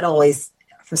that always,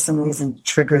 for some reason,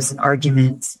 triggers an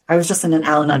argument. I was just in an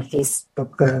Al-Anon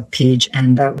Facebook page,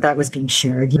 and that was being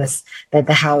shared. Yes,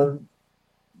 how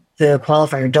the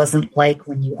qualifier doesn't like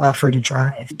when you offer to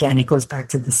drive. Again, it goes back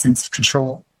to the sense of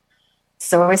control.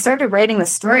 So I started writing the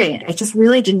story. I just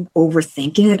really didn't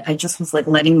overthink it. I just was like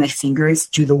letting my fingers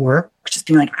do the work, just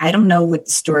being like, I don't know what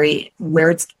the story, where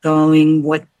it's going,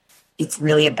 what it's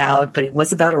really about, but it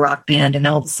was about a rock band. And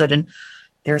all of a sudden,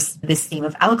 there's this theme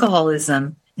of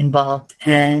alcoholism involved.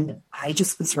 And I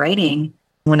just was writing.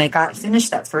 When I got finished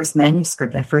that first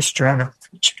manuscript, that first draft,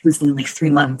 which was in like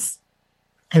 3 months,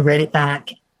 I read it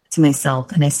back to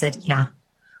myself and I said, yeah,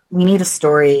 we need a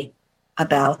story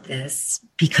about this,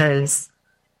 because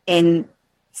in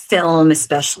film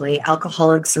especially,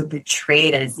 alcoholics are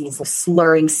portrayed as these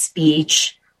slurring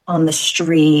speech on the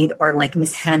street, or like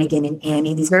Miss Hannigan and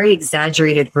Annie, these very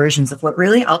exaggerated versions of what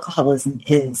really alcoholism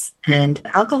is. And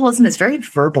alcoholism is very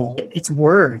verbal. It's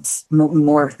words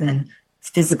more than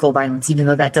physical violence, even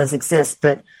though that does exist.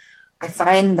 But I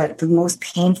find that the most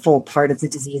painful part of the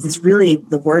disease is really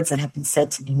the words that have been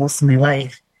said to me most of my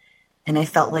life. And I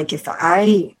felt like if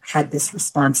I had this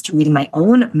response to reading my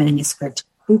own manuscript,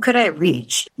 who could I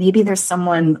reach? Maybe there's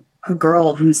a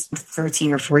girl who's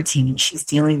 13 or 14 and she's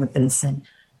dealing with this and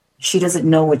she doesn't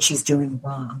know what she's doing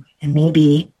wrong. And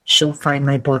maybe she'll find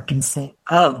my book and say,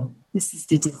 oh, This is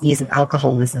the disease of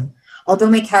alcoholism. Although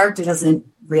my character doesn't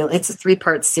it's a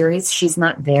 3-part series. She's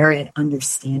not there at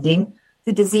understanding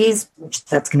the disease, which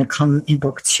that's going to come in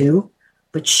book 2,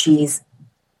 but she's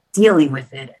dealing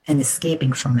with it and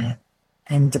escaping from it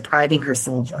and depriving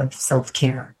herself of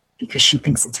self-care because she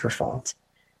thinks it's her fault.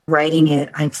 Writing it,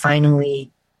 I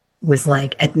finally was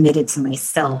like admitted to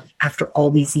myself after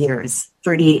all these years,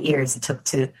 38 years it took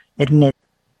to admit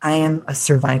I am a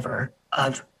survivor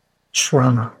of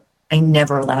trauma. I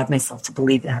never allowed myself to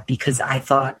believe that because I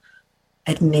thought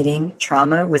admitting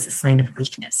trauma was a sign of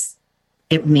weakness.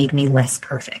 It made me less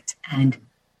perfect. And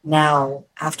now,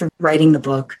 after writing the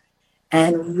book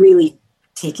and really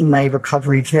taking my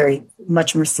recovery very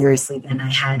much more seriously than I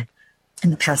had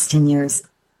in the past 10 years,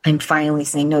 I'm finally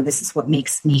saying, no, this is what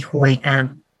makes me who I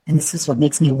am. And this is what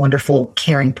makes me a wonderful,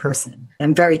 caring person.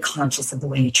 I'm very conscious of the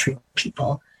way I treat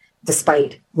people,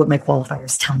 despite what my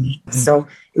qualifiers tell me. Mm-hmm. So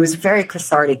it was very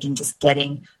cathartic in just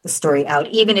getting the story out,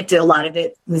 even if a lot of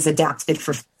it was adapted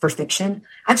for fiction.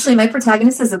 Actually, my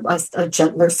protagonist is a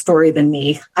gentler story than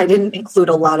me. I didn't include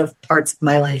a lot of parts of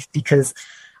my life because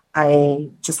I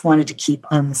just wanted to keep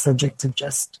on the subject of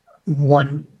just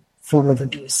one form of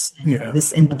abuse. And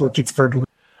this in the book, it's verbal.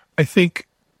 I think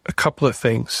a couple of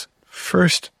things.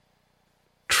 First,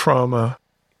 trauma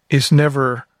is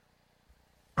never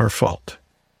our fault.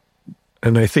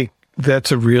 And I think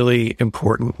that's a really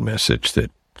important message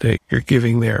that you're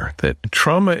giving there, that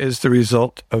trauma is the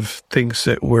result of things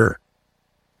that were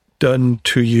done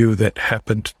to you, that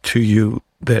happened to you,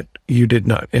 that you did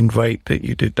not invite, that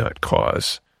you did not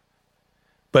cause.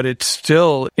 But it's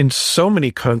still, in so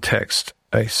many contexts,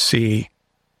 I see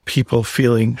people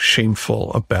feeling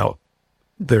shameful about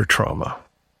their trauma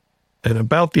and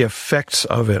about the effects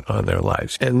of it on their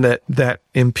lives, and that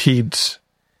impedes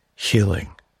healing.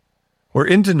 We're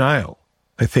in denial,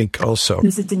 I think, also.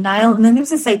 There's a denial, and then there's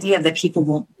this idea that people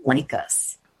won't like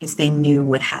us if they knew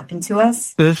what happened to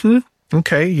us. Mm-hmm.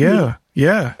 Okay, yeah,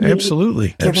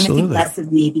 absolutely. They're absolutely. going to think less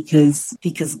of me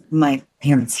because my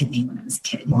parents hit me when I was a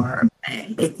kid, or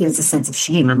there's a sense of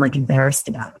shame. I'm like embarrassed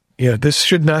about it. Yeah, this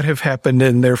should not have happened,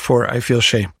 and therefore I feel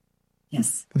shame.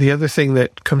 Yes. The other thing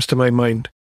that comes to my mind,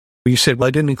 you said, well,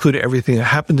 I didn't include everything that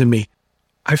happened to me.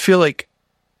 I feel like,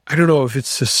 I don't know if it's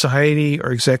society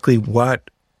or exactly what,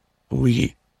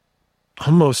 we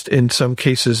almost in some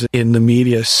cases in the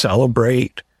media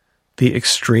celebrate the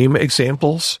extreme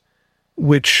examples,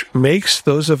 which makes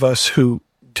those of us who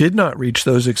did not reach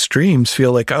those extremes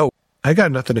feel like, oh, I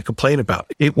got nothing to complain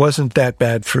about. It wasn't that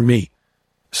bad for me.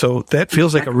 So that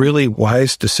feels like a really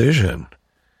wise decision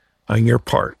on your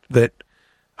part, that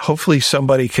hopefully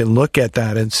somebody can look at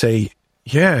that and say,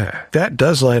 yeah, that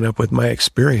does line up with my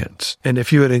experience. And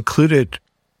if you had included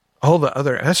all the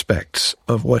other aspects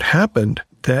of what happened,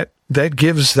 that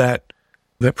gives that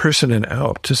person an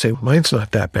out to say, mine's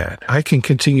not that bad. I can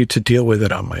continue to deal with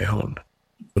it on my own.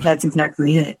 That's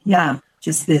exactly it. Yeah.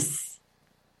 Just this,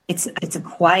 it's a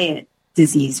quiet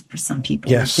disease for some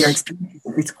people. Yes.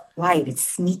 It's quiet. It's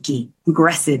sneaky.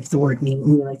 Aggressive, the word we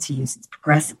like to use. It's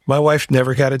progressive. My wife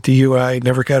never got a DUI,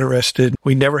 never got arrested.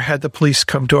 We never had the police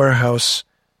come to our house.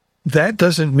 That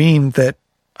doesn't mean that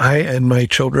I and my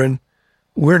children,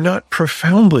 we're not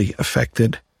profoundly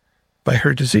affected by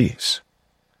her disease.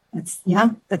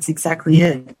 That's exactly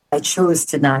it. I chose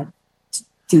to not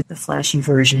do the flashy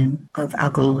version of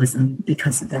alcoholism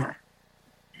because of that.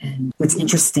 And what's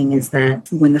interesting is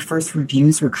that when the first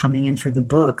reviews were coming in for the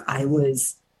book, I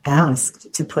was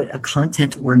asked to put a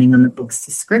content warning on the book's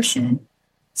description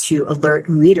to alert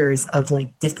readers of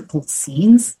like difficult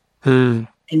scenes. And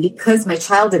because my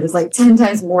childhood was like 10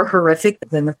 times more horrific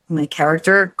than my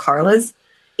character, Carla's,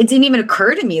 it didn't even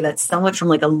occur to me that someone from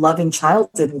like a loving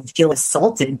childhood would feel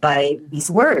assaulted by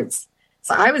these words.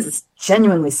 So I was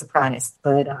genuinely surprised,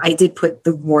 but I did put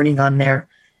the warning on there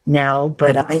now,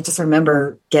 but I just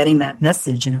remember getting that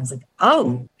message and I was like,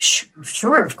 oh,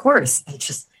 sure, of course.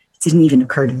 It didn't even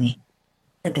occur to me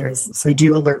that there is. So I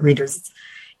do alert readers.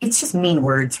 It's just mean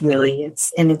words, really.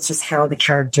 It's just how the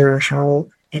character, how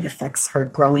it affects her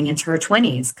growing into her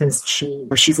 20s, because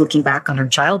she's looking back on her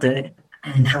childhood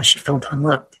and how she felt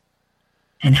unloved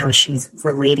and how she's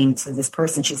relating to this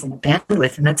person she's in a band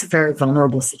with. And that's a very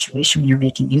vulnerable situation when you're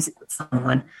making music with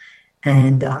someone.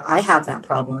 And I have that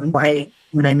problem.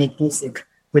 When I make music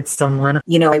with someone,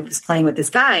 I was playing with this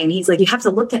guy and he's like, you have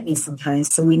to look at me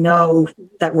sometimes so we know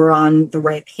that we're on the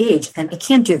right page. And I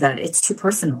can't do that. It's too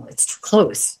personal. It's too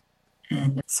close.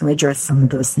 And so I address some of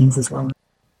those things as well.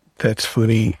 That's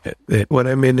funny that when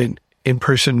I'm in an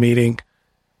in-person meeting,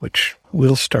 which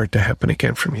will start to happen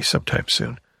again for me sometime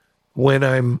soon, when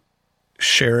I'm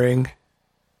sharing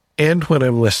and when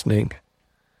I'm listening,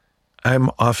 I'm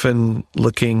often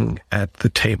looking at the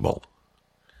table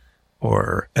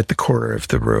or at the corner of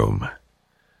the room.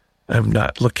 I'm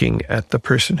not looking at the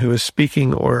person who is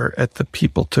speaking or at the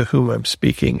people to whom I'm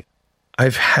speaking.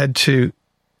 I've had to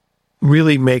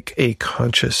really make a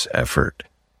conscious effort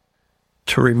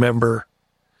to remember,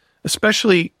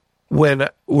 especially when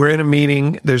we're in a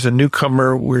meeting, there's a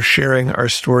newcomer, we're sharing our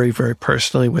story very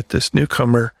personally with this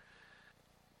newcomer,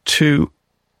 to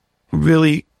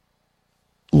really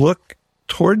look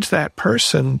towards that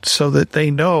person so that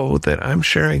they know that I'm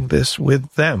sharing this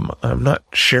with them. I'm not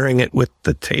sharing it with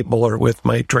the table or with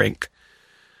my drink.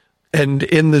 And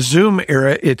in the Zoom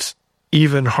era, it's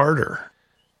even harder,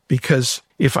 because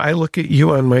if I look at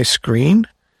you on my screen,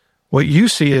 what you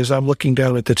see is I'm looking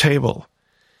down at the table,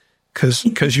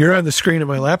 because you're on the screen of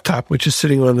my laptop, which is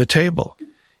sitting on the table.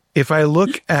 If I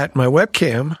look at my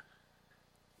webcam,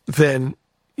 then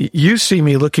you see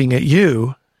me looking at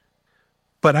you,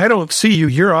 but I don't see you.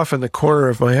 You're off in the corner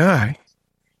of my eye.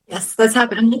 Yes, that's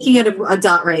happened. I'm looking at a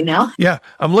dot right now. Yeah,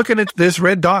 I'm looking at this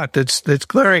red dot that's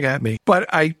glaring at me. But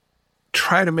I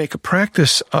try to make a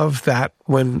practice of that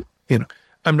when,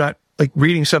 I'm not like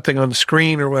reading something on the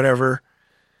screen or whatever,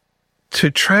 to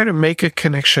try to make a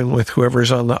connection with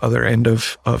whoever's on the other end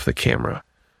of the camera.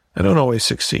 I don't always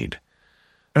succeed.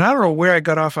 And I don't know where I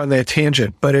got off on that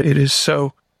tangent, but it is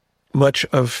so much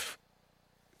of,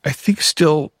 I think,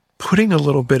 still putting a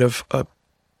little bit of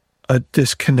a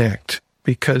disconnect,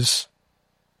 because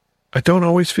I don't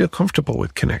always feel comfortable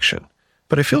with connection,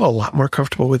 but I feel a lot more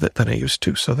comfortable with it than I used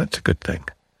to. So that's a good thing.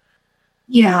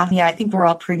 Yeah, I think we're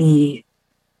all pretty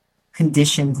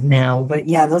conditioned now. But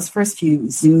yeah, those first few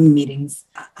Zoom meetings,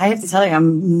 I have to tell you,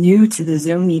 I'm new to the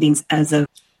Zoom meetings as of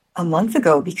a month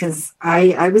ago, because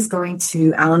I was going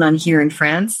to Al-Anon here in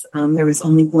France. There was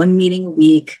only one meeting a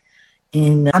week.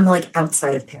 I'm like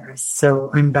outside of Paris, so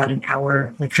I'm about an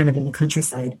hour, like kind of in the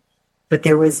countryside. But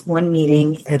there was one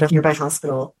meeting at a nearby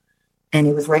hospital, and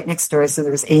it was right next door. So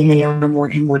there was AA were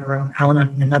in one room,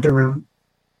 Al-Anon in another room.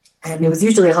 And it was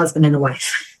usually a husband and a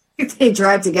wife. They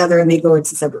drive together and they go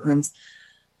into separate rooms.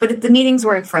 But the meetings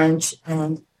were in French,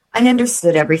 and I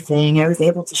understood everything. I was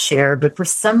able to share, but for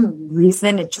some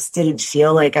reason, it just didn't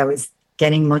feel like I was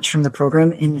getting much from the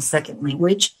program in the second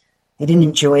language. I didn't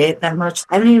enjoy it that much.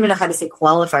 I don't even know how to say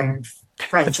qualifier in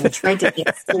French. I tried to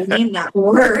explain that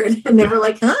word, and they were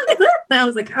like, huh? And I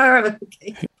was like, oh,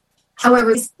 okay.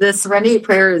 However, the Serenity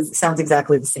Prayer sounds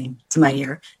exactly the same to my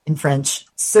ear in French.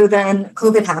 So then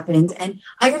COVID happened, and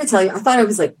I got to tell you, I thought I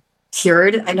was like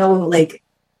cured. I know, like,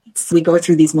 we go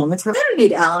through these moments where I don't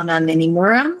need Al-Anon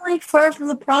anymore. I'm like far from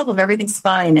the problem. Everything's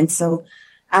fine. And so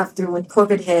after when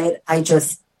COVID hit, I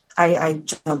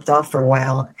jumped off for a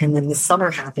while. And then the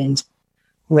summer happened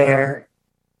where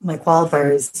my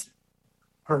qualifiers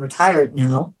are retired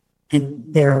now,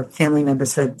 and their family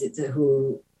members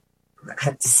who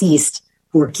have deceased,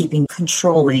 who are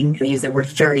controlling, I use that word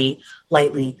very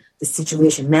lightly, the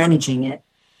situation, managing it,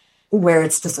 where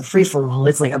it's just a free-for-all.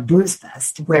 It's like a booze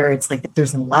fest, where it's like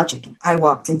there's no logic. I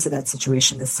walked into that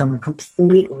situation this summer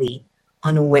completely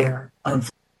unaware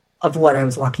of what I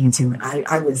was walking into.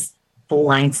 I was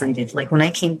blindsided. Like when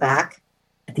I came back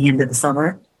at the end of the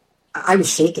summer, I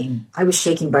was shaking. I was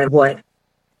shaking by what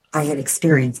I had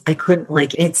experienced. I couldn't,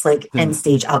 it's like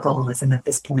end-stage alcoholism at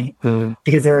this point,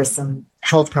 because there are some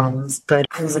health problems. But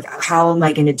I was like, how am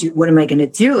I going to do? What am I going to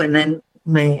do? And then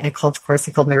I called my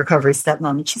recovery stepmom,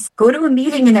 and she's, go to a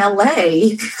meeting in LA.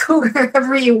 You can go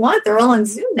wherever you want. They're all on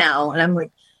Zoom now. And I'm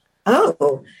like,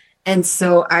 oh. And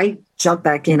so I jumped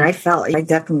back in. I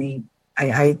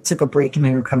took a break in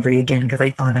my recovery again because I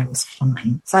thought I was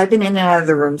fine. So I've been in and out of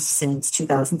the room since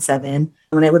 2007.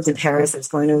 When I lived in Paris, I was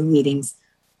going to meetings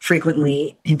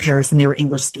frequently in Paris, and they were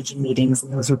English-speaking meetings,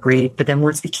 and those were great. But then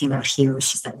once we came out here, it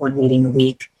was just that one meeting a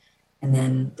week. And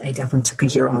then I definitely took a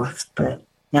year off. But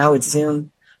now it's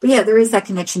Zoom. But yeah, there is that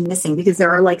connection missing, because there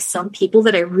are like some people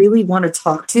that I really want to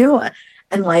talk to,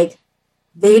 and like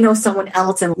they know someone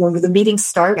else. And when the meetings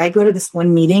start, I go to this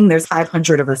one meeting, there's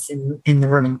 500 of us in the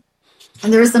room.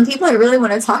 And there are some people I really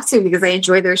want to talk to because I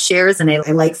enjoy their shares and I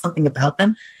like something about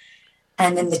them.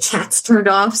 And then the chat's turned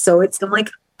off. So I'm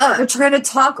like, I'm trying to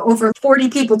talk over 40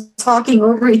 people talking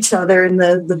over each other in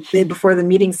the before the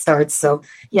meeting starts. So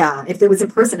yeah, if it was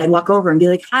in person, I'd walk over and be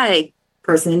like, hi,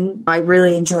 person, I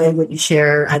really enjoy what you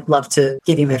share. I'd love to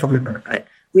give you my phone number. But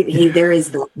there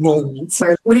is the moment.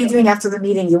 So what are you doing after the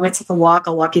meeting? You want to take a walk?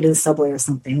 I'll walk you to the subway or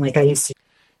something like I used to.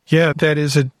 Yeah, that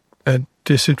is a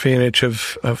disadvantage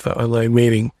of the online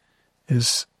meeting,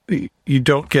 is you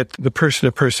don't get the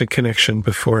person-to-person connection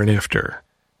before and after.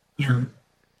 Yeah.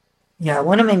 Yeah,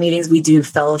 one of my meetings, we do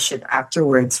fellowship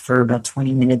afterwards for about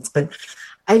 20 minutes, but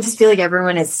I just feel like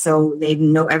everyone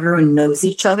everyone knows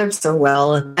each other so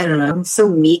well. And I don't know, I'm so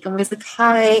meek. I'm always like,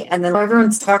 hi. And then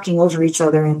everyone's talking over each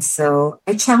other. And so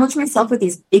I challenge myself with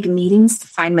these big meetings to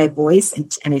find my voice.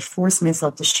 And I force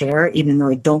myself to share, even though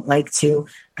I don't like to.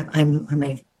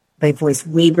 My voice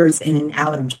wavers in and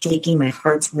out. I'm shaking. My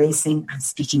heart's racing. I'm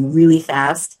speaking really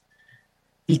fast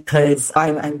because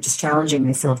I'm just challenging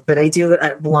myself. But I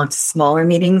belong to smaller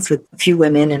meetings with a few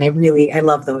women, and I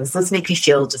love those. Those make me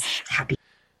feel just happy.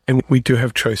 And we do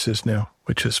have choices now,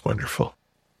 which is wonderful.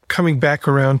 Coming back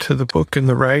around to the book and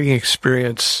the writing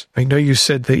experience, I know you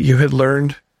said that you had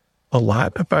learned a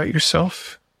lot about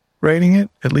yourself writing it,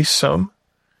 at least some.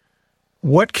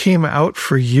 What came out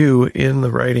for you in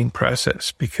the writing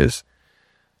process? Because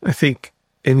I think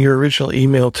in your original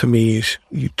email to me,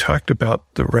 you talked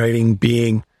about the writing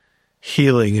being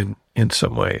healing in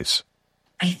some ways.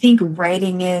 I think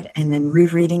writing it and then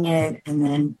rereading it and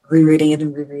then rereading it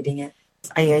and rereading it,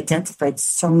 I identified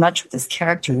so much with this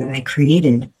character that I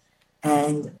created.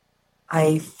 And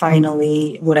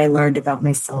what I learned about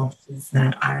myself is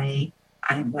that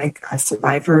I'm like a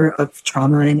survivor of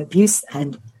trauma and abuse.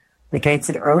 And like I had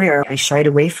said earlier, I shied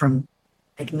away from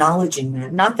acknowledging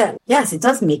that. Not that, yes, it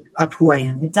does make up who I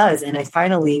am. It does. And I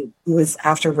finally was,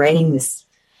 after writing this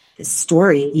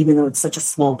story, even though it's such a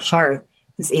small part,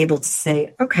 was able to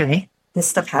say, okay, this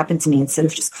stuff happened to me, instead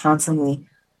of just constantly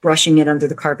brushing it under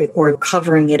the carpet or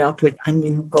covering it up with a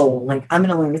new goal. Like, I'm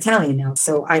going to learn Italian now,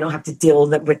 so I don't have to deal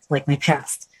with like my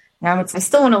past. Now I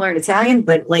still want to learn Italian,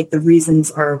 but like the reasons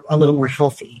are a little more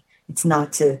healthy. It's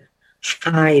not to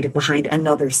hide behind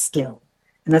another skill.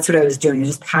 And that's what I was doing,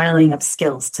 just piling up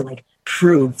skills to like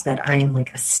prove that I am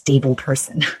like a stable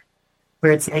person.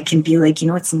 Where I can be like, you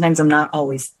know what, sometimes I'm not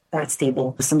always that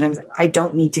stable. Sometimes I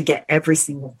don't need to get every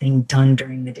single thing done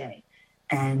during the day.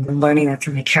 And I'm learning that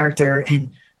through my character,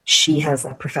 and she has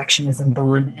that perfectionism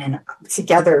bone. And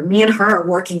together, me and her are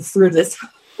working through this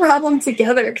problem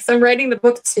together, because I'm writing the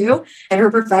book too. And her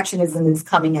perfectionism is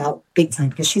coming out big time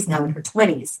because she's now in her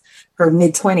 20s, her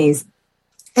mid-20s.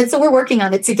 And so we're working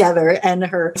on it together. And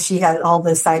she had all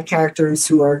the side characters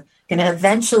who are going to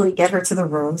eventually get her to the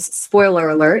rooms. Spoiler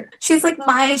alert. She's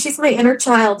my inner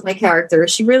child, my character.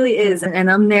 She really is.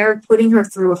 And I'm there putting her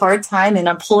through a hard time, and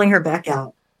I'm pulling her back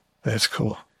out. That's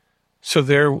cool. So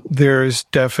there is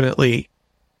definitely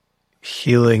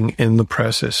healing in the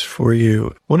process for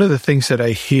you. One of the things that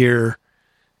I hear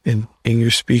in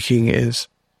your speaking is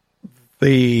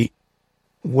the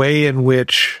way in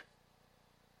which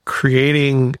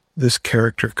creating this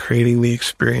character, creating the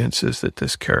experiences that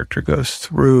this character goes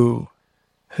through,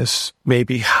 has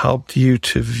maybe helped you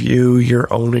to view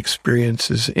your own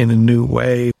experiences in a new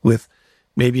way, with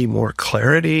maybe more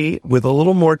clarity, with a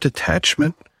little more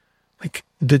detachment, like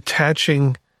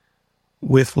detaching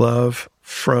with love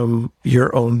from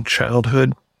your own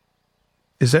childhood.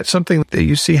 Is that something that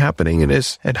you see happening,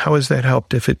 and how has that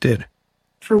helped, if it did?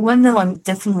 For one, though,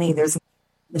 there's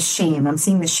the shame. I'm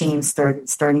seeing the shame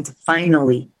starting to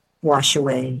finally wash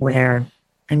away, where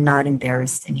I'm not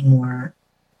embarrassed anymore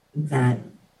that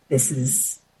this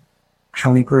is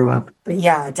how I grew up. But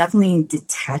yeah, definitely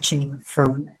detaching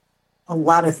from a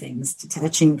lot of things,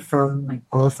 detaching from my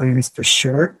qualifiers for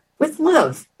sure, with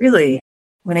love, really.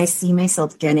 When I see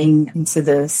myself getting into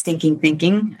the stinking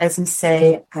thinking, as we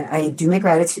say, I do my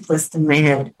gratitude list in my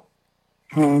head,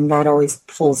 and that always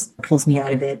pulls me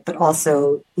out of it. But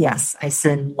also, yes, I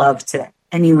send love to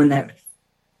anyone that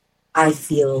I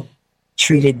feel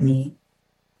treated me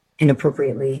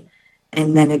inappropriately.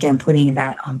 And then again, putting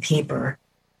that on paper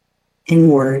in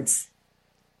words,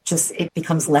 it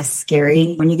becomes less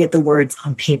scary. When you get the words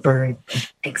on paper,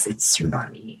 it exits your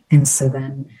body. And so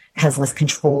then it has less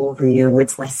control over you.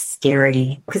 It's less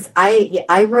scary. Because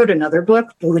I wrote another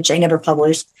book, which I never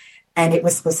published, and it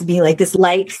was supposed to be like this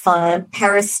light, fun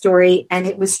Paris story, and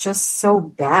it was just so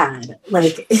bad.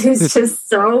 Like, it was just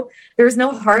there was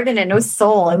no heart in it, no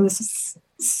soul. It was just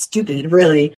stupid,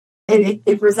 really. And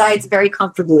it resides very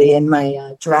comfortably in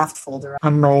my draft folder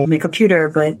on my computer.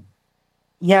 But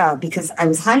yeah, because I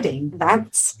was hiding.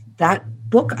 That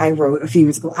book I wrote a few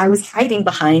years ago, I was hiding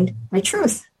behind my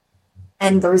truth.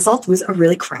 And the result was a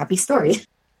really crappy story.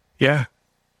 Yeah,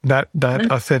 not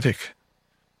authentic.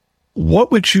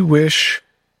 What would you wish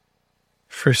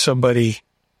for somebody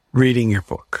reading your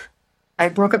book? I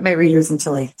broke up my readers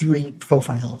into like 3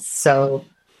 profiles. So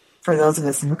for those of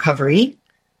us in recovery,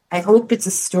 I hope it's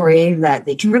a story that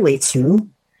they can relate to,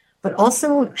 but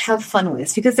also have fun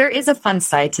with, because there is a fun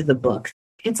side to the book.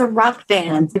 It's a rock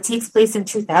band. It takes place in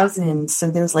 2000, so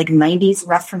there's like 90s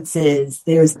references.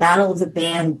 There's Battle of the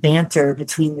Band banter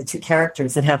between the two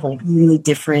characters that have like really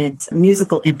different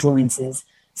musical influences.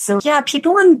 So yeah,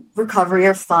 people in recovery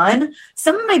are fun.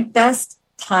 Some of my best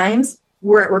times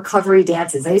were at recovery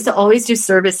dances. I used to always do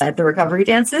service at the recovery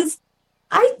dances.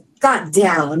 I got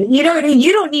down. You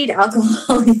don't need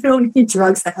alcohol. You don't need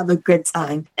drugs to have a good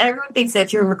time. Everyone thinks that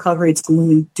if you're in recovery, it's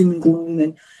gloom, doom and gloom,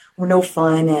 and we're no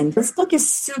fun. And this book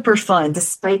is super fun,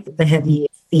 despite the heavy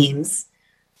themes.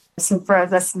 So for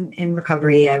us in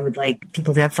recovery, I would like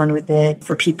people to have fun with it.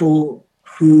 For people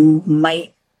who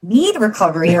might need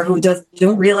recovery or who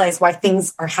don't realize why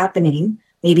things are happening,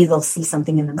 maybe they'll see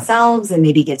something in themselves and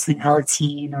maybe get to an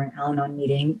Alateen or an Al-Anon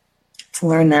meeting to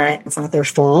learn that it's not their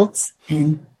fault.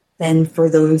 And then for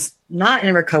those not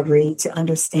in recovery to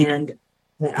understand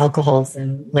that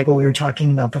alcoholism, like what we were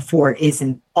talking about before,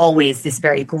 isn't always this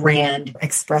very grand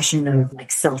expression of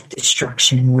like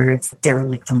self-destruction where it's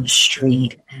derelict on the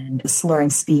street and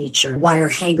slurring speech or wire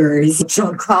hangers,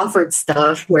 Joan Crawford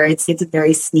stuff, where it's a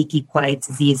very sneaky, quiet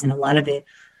disease. And a lot of it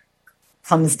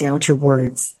comes down to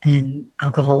words. And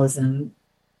alcoholism,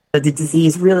 the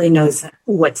disease really knows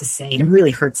what to say and really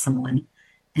hurts someone.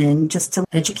 And just to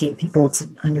educate people to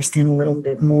understand a little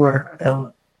bit more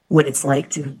about what it's like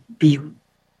to be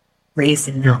raised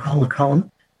in an alcoholic home.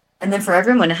 And then for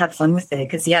everyone to have fun with it,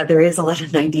 because there is a lot of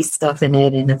 90s stuff in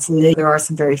it, and there are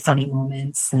some very funny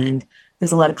moments, and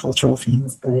there's a lot of cultural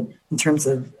things. But in terms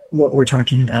of what we're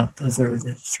talking about, those are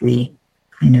the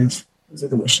those are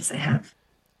the wishes I have.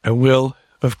 I will,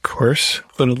 of course,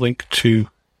 put a link to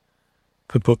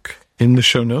the book in the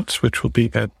show notes, which will be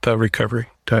at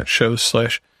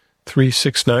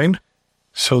therecovery.show/369,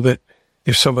 so that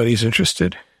if somebody's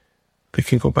interested, they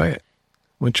can go buy it.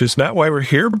 Which is not why we're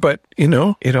here, but,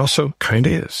 it also kind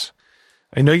of is.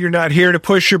 I know you're not here to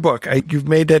push your book. You've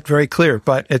made that very clear.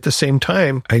 But at the same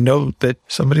time, I know that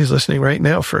somebody's listening right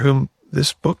now for whom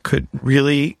this book could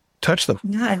really touch them.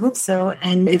 Yeah, I hope so.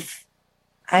 And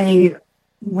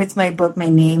with my book, my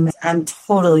name, I'm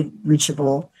totally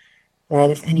reachable. That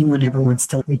if anyone ever wants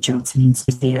to reach out to me,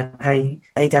 I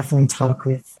definitely talk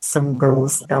with some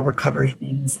girls about recovery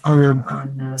things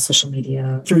on social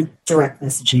media through direct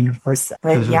messaging, of course.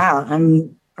 But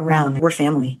I'm around. We're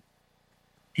family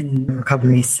in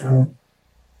recovery, so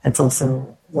that's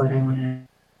also what I want to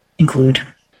include.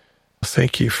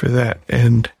 Thank you for that.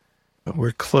 And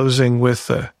we're closing with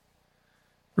a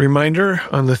reminder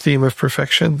on the theme of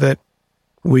perfection that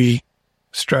we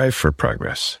strive for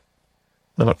progress,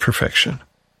 not perfection,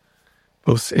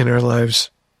 both in our lives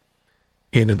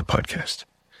and in the podcast.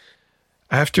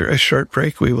 After a short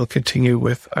break, we will continue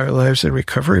with Our Lives in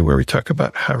Recovery, where we talk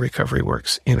about how recovery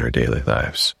works in our daily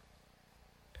lives.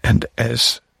 And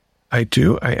as I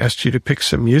do, I asked you to pick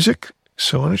some music.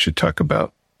 So why don't you talk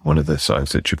about one of the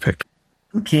songs that you picked?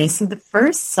 Okay, so the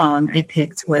first song I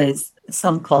picked was a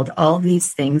song called All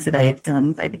These Things That I Have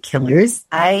Done by The Killers.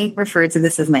 I refer to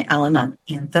this as my Al-Anon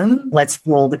anthem. Let's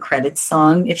roll the credits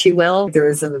song, if you will. There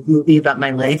was a movie about my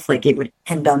life, like it would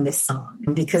end on this song.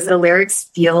 Because the lyrics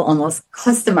feel almost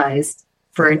customized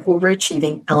for an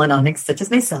overachieving Al-Anonic such as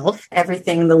myself.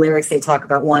 Everything in the lyrics, they talk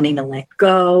about wanting to let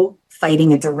go,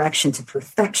 fighting a direction to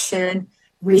perfection,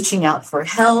 reaching out for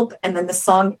help. And then the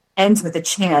song ends with a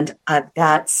chant, I've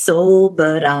got soul,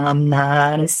 but I'm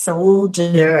not a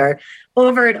soldier.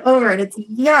 Over and over. And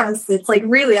it's like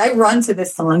really, I run to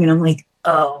this song and I'm like,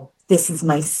 oh, this is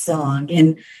my song.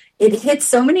 And it hits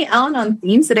so many Al-Anon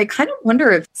themes that I kind of wonder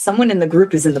if someone in the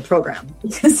group is in the program,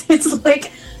 because it's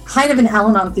like kind of an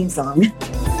Al-Anon theme song.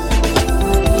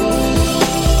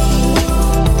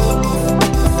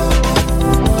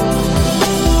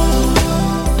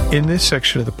 In this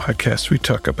section of the podcast, we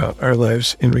talk about our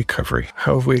lives in recovery.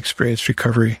 How have we experienced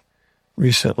recovery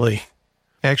recently?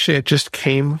 Actually, I just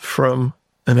came from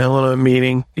an Al-Anon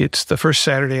meeting. It's the first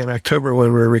Saturday in October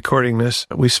when we're recording this.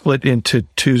 We split into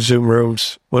 2 Zoom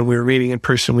rooms. When we were meeting in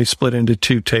person, we split into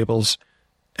 2 tables.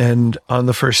 And on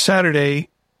the first Saturday,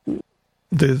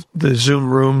 the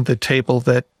Zoom room, the table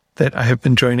that I have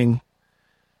been joining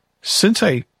since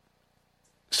I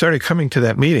started coming to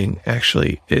that meeting,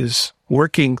 actually, is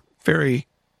working very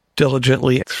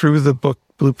diligently through the book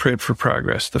Blueprint for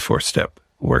Progress, the 4-step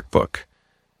workbook.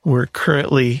 We're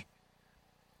currently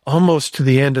almost to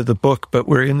the end of the book, but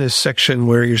we're in this section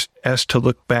where you're asked to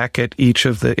look back at each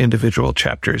of the individual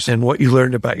chapters and what you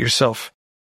learned about yourself.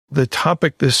 The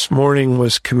topic this morning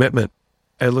was commitment.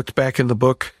 I looked back in the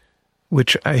book,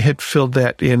 which I had filled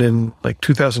that in like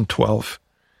 2012.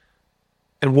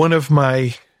 And one of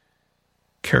my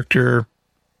character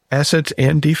assets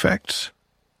and defects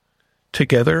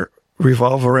together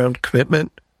revolve around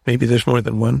commitment. Maybe there's more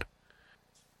than one.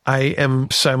 I am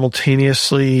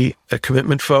simultaneously a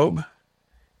commitment phobe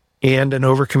and an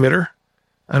overcommitter.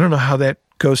 I don't know how that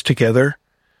goes together.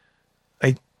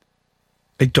 I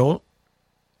I don't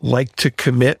like to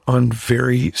commit on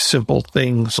very simple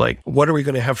things like, what are we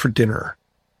going to have for dinner?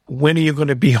 When are you going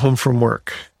to be home from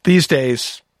work? These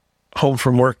days, home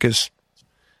from work is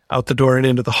out the door and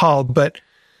into the hall. But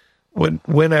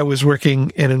when I was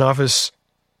working in an office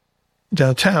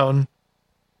downtown,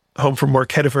 home from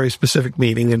work had a very specific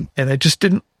meaning. And I just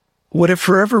didn't, for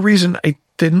whatever reason, I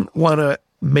didn't want to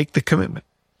make the commitment.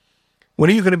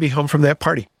 When are you going to be home from that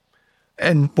party?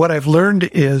 And what I've learned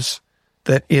is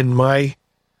that in my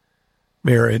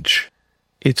marriage,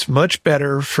 it's much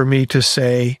better for me to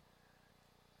say,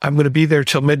 I'm going to be there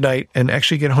till midnight and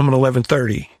actually get home at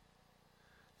 11:30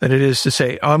 than it is to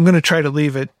say, oh, I'm going to try to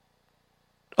leave at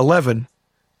 11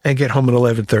 and get home at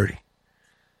 11:30.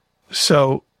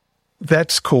 So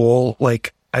that's cool.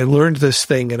 Like, I learned this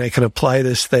thing and I can apply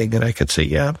this thing and I can say,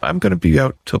 yeah, I'm going to be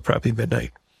out till probably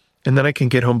midnight. And then I can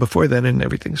get home before then and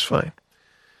everything's fine.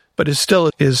 But it still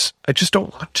is, I just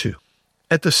don't want to.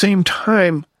 At the same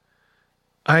time,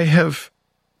 I have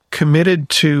committed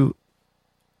to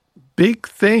big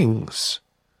things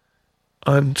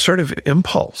on sort of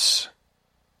impulse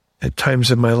at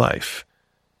times in my life.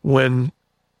 When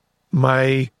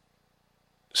my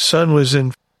son was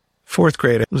in fourth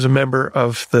grade, I was a member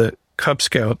of the Cub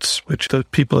Scouts, which the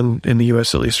people in the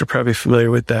U.S. at least are probably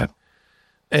familiar with that.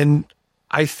 And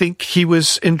I think he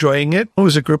was enjoying it. It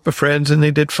was a group of friends and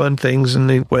they did fun things and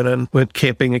they went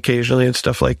camping occasionally and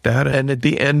stuff like that. And at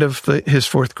the end of his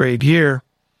fourth grade year,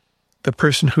 the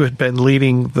person who had been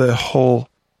leading the whole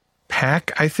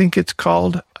pack, I think it's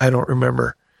called, I don't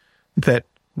remember, that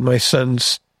my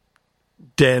son's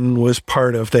den was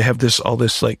part of. They have all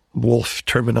this like wolf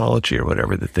terminology or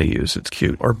whatever that they use. It's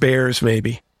cute. Or bears,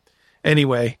 maybe.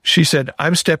 Anyway, she said,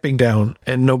 I'm stepping down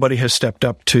and nobody has stepped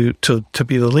up to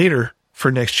be the leader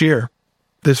for next year.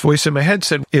 This voice in my head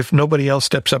said, if nobody else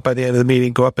steps up by the end of the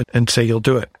meeting, go up and say you'll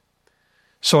do it.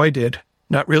 So I did.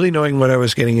 Not really knowing what I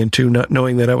was getting into, not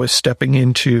knowing that I was stepping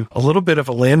into a little bit of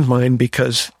a landmine,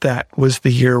 because that was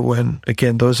the year when,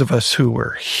 again, those of us who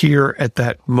were here at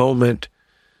that moment,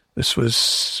 this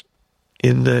was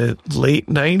in the late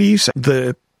 90s,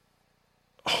 the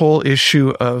whole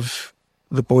issue of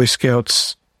the Boy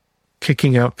Scouts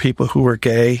kicking out people who were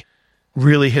gay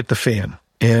really hit the fan.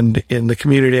 And in the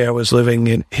community I was living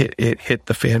in, it hit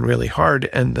the fan really hard.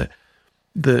 And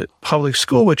the public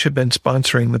school, which had been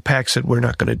sponsoring the pack, said, we're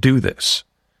not going to do this.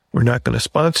 We're not going to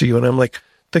sponsor you. And I'm like,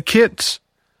 the kids,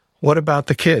 what about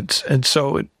the kids? And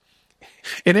so it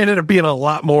ended up being a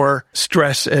lot more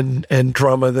stress and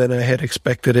drama than I had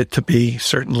expected it to be,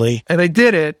 certainly. And I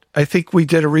did it. I think we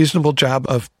did a reasonable job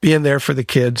of being there for the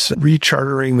kids,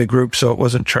 rechartering the group so it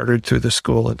wasn't chartered through the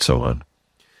school and so on.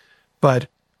 But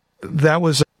that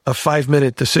was a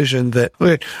 5-minute decision that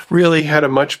really had a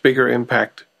much bigger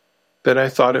impact than I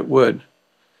thought it would.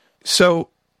 So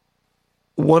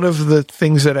one of the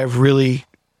things that I've really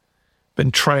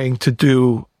been trying to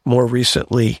do more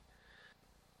recently,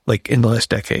 like in the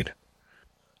last decade,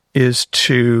 is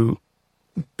to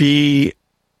be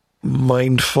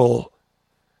mindful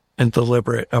and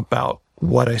deliberate about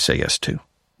what I say yes to,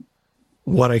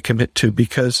 what I commit to,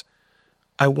 because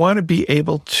I want to be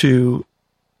able to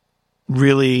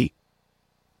really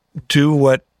do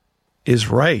what is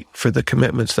right for the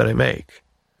commitments that I make,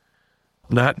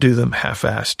 not do them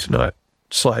half-assed, not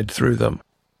slide through them.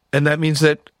 And that means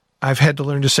that I've had to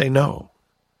learn to say no,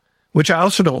 which I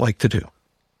also don't like to do.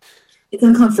 It's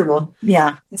uncomfortable.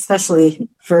 Yeah, especially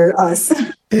for us.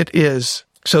 It is.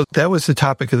 So that was the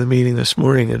topic of the meeting this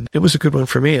morning, and it was a good one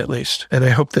for me, at least. And I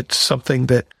hope that something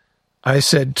that I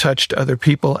said touched other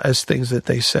people as things that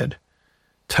they said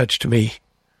touched me.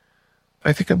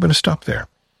 I think I'm going to stop there.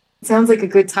 Sounds like a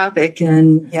good topic.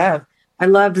 And yeah, I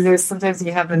love there's sometimes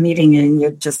you have a meeting and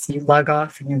you log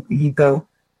off and you go,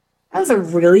 that was a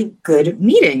really good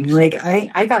meeting. Like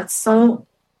I got so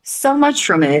much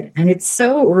from it, and it's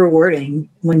so rewarding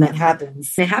when that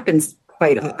happens. It happens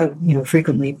quite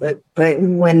frequently, but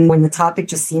when the topic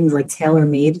just seems like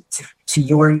tailor-made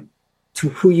to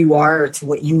who you are or to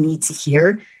what you need to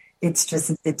hear, it's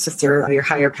just your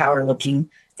higher power looking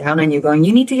down on you going,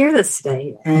 you need to hear this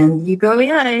today. And you go,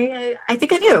 yeah, I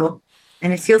think I do.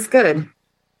 And it feels good.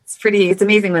 It's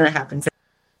amazing when that happens.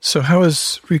 So how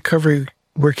is recovery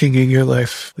working in your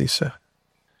life, Lisa?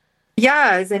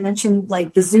 Yeah, as I mentioned,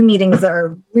 like the Zoom meetings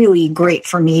are really great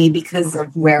for me because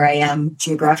of where I am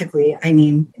geographically. I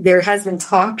mean, there has been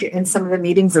talk in some of the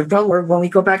meetings of, when we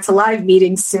go back to live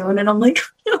meetings soon. And I'm like,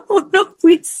 no,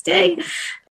 please stay.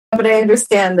 But I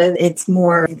understand that it's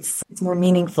more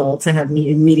meaningful to have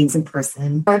meetings in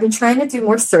person. I've been trying to do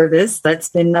more service.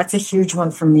 That's a huge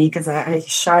one for me because I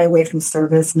shy away from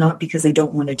service, not because I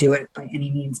don't want to do it by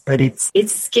any means, but it's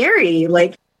scary.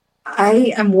 Like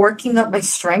I am working up my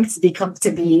strength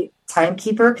to be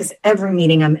timekeeper because every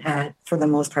meeting I'm at, for the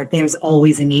most part, there's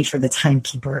always a need for the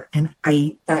timekeeper, and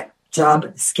that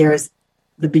job scares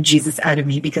the bejesus out of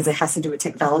me because it has to do with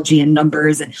technology and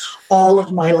numbers, and all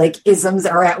of my isms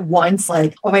are at once.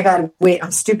 Like, oh my God, wait,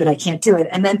 I'm stupid, I can't do it.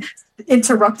 And then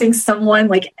interrupting someone,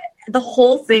 the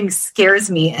whole thing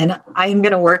scares me. And I'm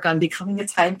going to work on becoming a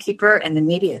timekeeper and then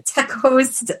maybe a tech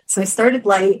host. So I started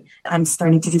light. I'm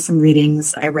starting to do some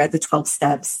readings. I read the 12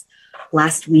 steps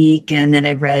last week, and then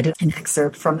I read an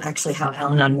excerpt from actually How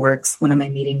Al-Anon Works. One of my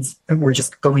meetings, we're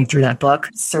just going through that book.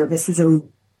 Service is a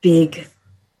big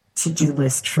to-do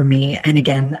list for me. And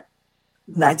again,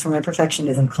 that's where my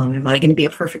perfectionism comes. Am I going to be a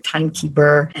perfect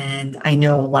timekeeper? And I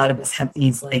know a lot of us have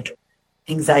these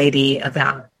anxiety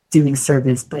about doing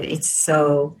service, but it's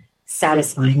so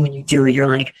satisfying when you do it.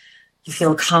 You're you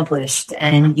feel accomplished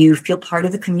and you feel part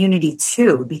of the community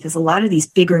too, because a lot of these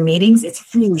bigger meetings, it's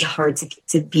really hard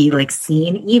to be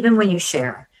seen, even when you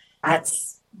share.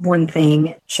 That's one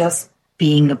thing, just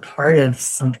being a part of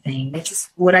something.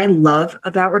 What I love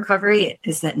about recovery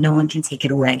is that no one can take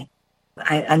it away.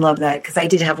 I love that because I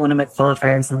did have one of my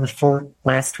qualifiers on the phone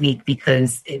last week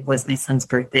because it was my son's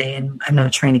birthday, and I'm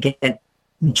not trying to get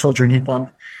children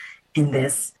involved in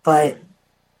this, but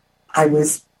I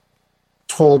was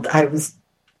told I was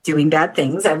doing bad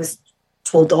things. I was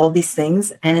told all these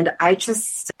things. And I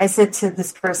said to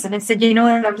this person, I said, you know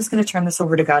what? I'm just going to turn this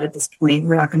over to God at this point.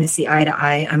 We're not going to see eye to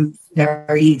eye. I'm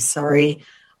very sorry.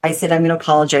 I said, I'm going to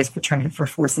apologize for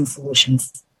forcing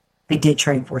solutions. I did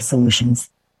try to force solutions.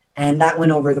 And that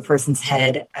went over the person's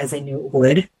head, as I knew it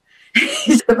would.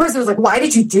 The person was like, why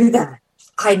did you do that?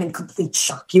 I'm in complete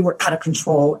shock. You were out of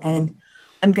control. And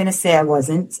I'm going to say I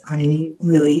wasn't. I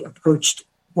really approached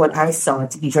what I saw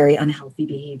to be very unhealthy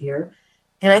behavior.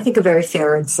 And I think a very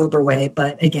fair and sober way.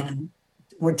 But again,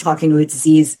 we're talking with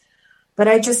disease. But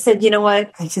I just said, you know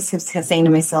what? I just kept saying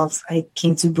to myself, I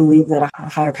came to believe that a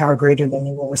higher power greater than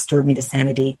me will restore me to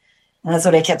sanity. And that's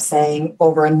what I kept saying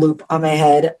over and loop in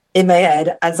my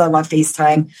head, as I'm on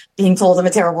FaceTime, being told I'm a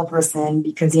terrible person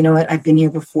because, you know what? I've been here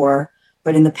before.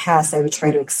 But in the past, I would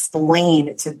try to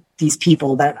explain to these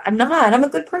people that I'm not. I'm a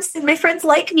good person. My friends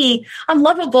like me. I'm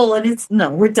lovable. And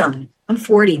no, we're done. I'm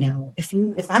 40 now. If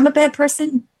I'm a bad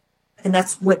person and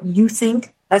that's what you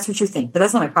think, that's what you think. But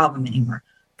that's not my problem anymore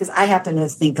because I happen to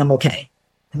think I'm okay.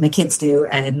 And my kids do.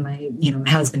 And my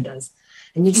husband does.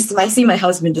 And I see my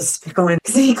husband just going,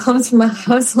 because he comes from a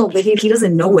household that he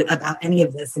doesn't know about any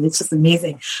of this. And it's just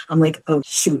amazing. I'm like, oh,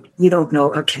 shoot, you don't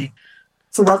know. Okay.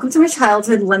 So welcome to my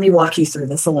childhood. Let me walk you through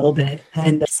this a little bit.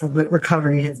 And so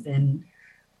recovery has been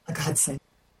a godsend.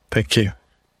 Thank you.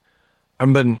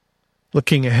 I've been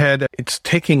looking ahead. It's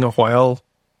taking a while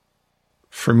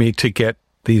for me to get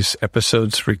these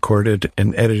episodes recorded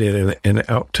and edited and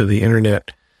out to the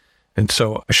internet. And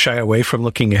so I shy away from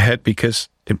looking ahead because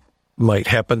it might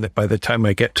happen that by the time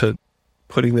I get to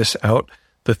putting this out,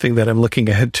 the thing that I'm looking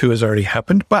ahead to has already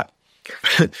happened. But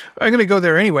I'm going to go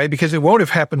there anyway because it won't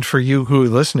have happened for you who are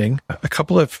listening. A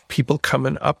couple of people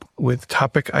coming up with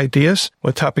topic ideas.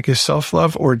 One topic is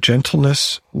self-love or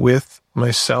gentleness with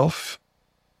myself,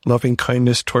 loving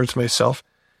kindness towards myself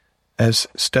as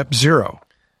step 0.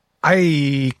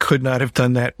 I could not have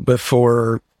done that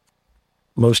before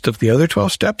most of the other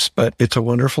 12 steps, but it's a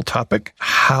wonderful topic.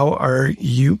 How are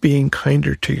you being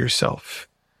kinder to yourself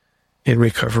in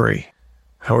recovery?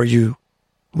 How are you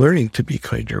learning to be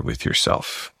kinder with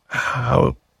yourself?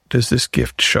 How does this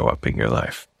gift show up in your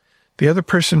life? The other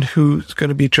person who's going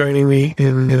to be joining me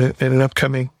in an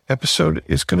upcoming episode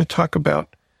is going to talk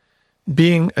about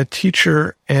being a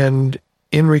teacher and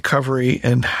in recovery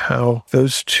and how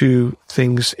those two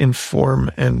things inform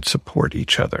and support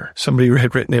each other. Somebody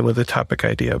had written in with a topic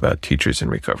idea about teachers in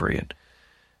recovery.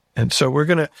 And so we're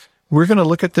going to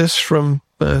look at this from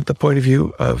the point of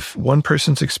view of one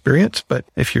person's experience. But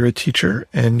if you're a teacher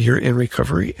and you're in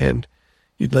recovery and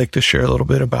you'd like to share a little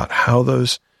bit about how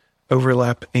those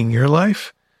overlap in your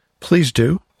life, please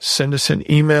do. Send us an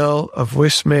email, a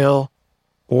voicemail,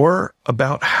 or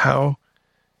about how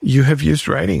you have used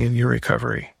writing in your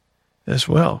recovery as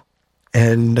well.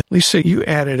 And Lisa, you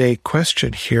added a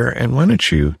question here, and why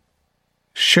don't you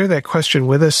share that question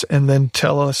with us and then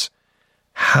tell us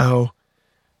how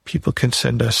people can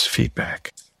send us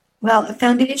feedback? Well, the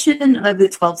foundation of the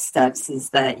 12 steps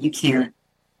is that you can't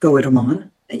go it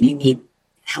alone, that you need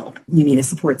help. You need a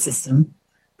support system.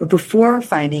 But before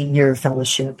finding your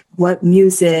fellowship, what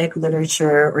music,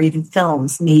 literature, or even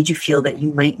films made you feel that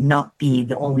you might not be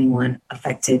the only one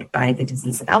affected by the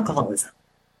disease of alcoholism?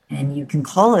 And you can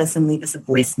call us and leave us a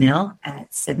voicemail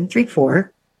at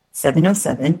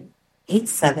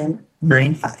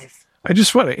 734-707-8795. I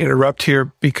just want to interrupt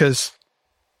here because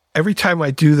every time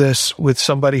I do this with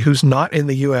somebody who's not in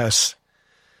the U.S.,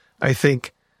 I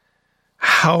think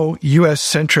how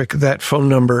U.S.-centric that phone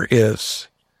number is.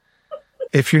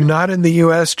 If you're not in the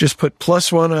U.S., just put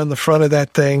 +1 on the front of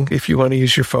that thing if you want to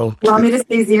use your phone. You want me to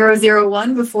say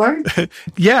 001 before?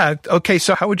 Yeah. Okay.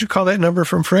 So how would you call that number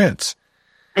from France?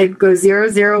 I go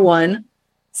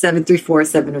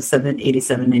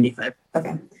 001-734-707-8795.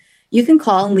 Okay. You can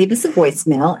call and leave us a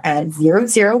voicemail at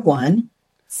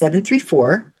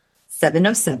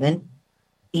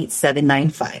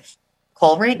 001-734-707-8795.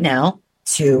 Call right now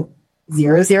to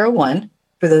 001,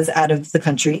 for those out of the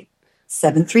country,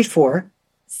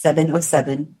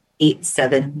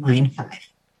 734-707-8795.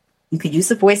 You could use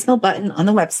the voicemail button on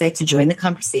the website to join the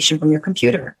conversation from your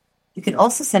computer. You can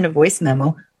also send a voice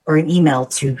memo or an email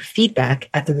to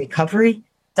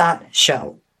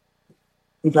feedback@therecovery.show.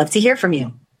 We'd love to hear from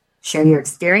you. Share your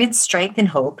experience, strength, and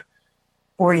hope,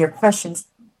 or your questions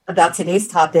about today's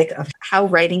topic of how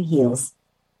writing heals,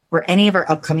 or any of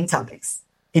our upcoming topics.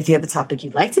 If you have a topic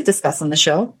you'd like to discuss on the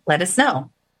show, let us know.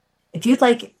 If you'd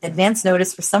like advance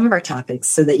notice for some of our topics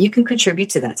so that you can contribute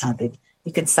to that topic,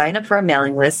 you can sign up for our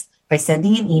mailing list by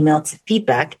sending an email to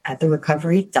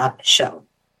feedback@therecovery.show.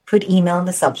 Put email in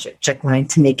the subject line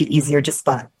to make it easier to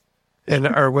spot. And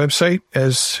our website,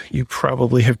 as you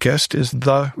probably have guessed, is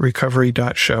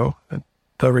therecovery.show.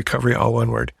 The Recovery, all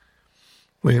one word.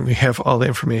 We have all the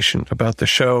information about the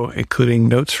show, including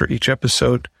notes for each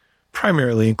episode,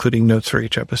 primarily including notes for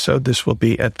each episode. This will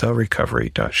be at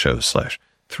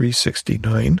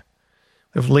therecovery.show/369.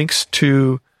 We have links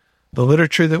to the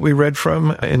literature that we read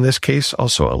from, in this case,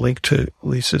 also a link to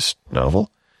Lisa's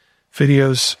novel,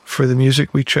 videos for the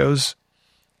music we chose,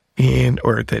 videos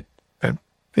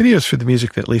for the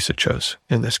music that Lisa chose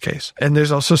in this case. And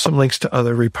there's also some links to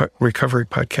other recovery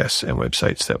podcasts and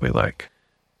websites that we like.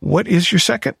 What is your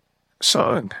second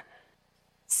song?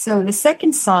 So the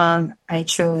second song I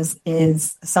chose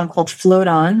is a song called Float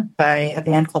On by a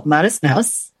band called Modest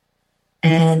Mouse.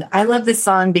 And I love this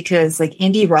song because like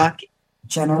indie rock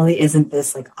generally isn't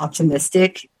this like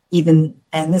optimistic and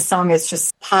this song is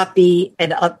just poppy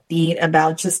and upbeat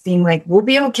about just being like, we'll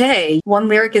be okay. One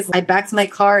lyric is, I backed my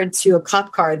car into a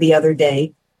cop car the other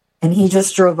day and he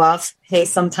just drove off. Hey,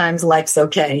 sometimes life's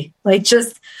okay. Like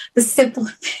just the simple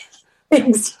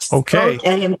things. Okay.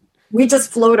 And we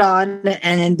just float on.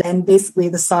 And then basically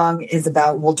the song is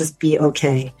about, we'll just be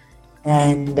okay.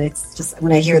 And it's just,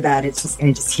 when I hear that, it's just,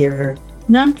 I just hear,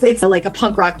 it's like a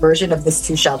punk rock version of This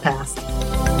Too Shall Pass.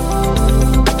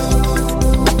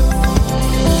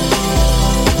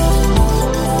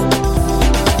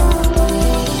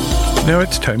 Now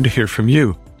it's time to hear from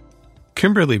you.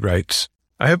 Kimberly writes,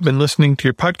 I have been listening to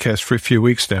your podcast for a few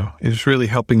weeks now. It is really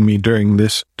helping me during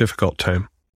this difficult time.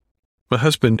 My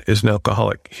husband is an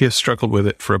alcoholic. He has struggled with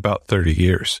it for about 30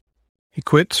 years. He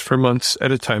quits for months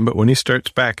at a time, but when he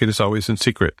starts back, it is always in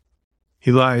secret.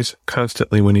 He lies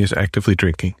constantly when he is actively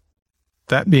drinking.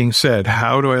 That being said,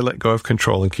 how do I let go of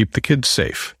control and keep the kids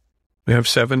safe? We have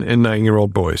 7 and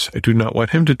 9-year-old boys. I do not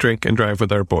want him to drink and drive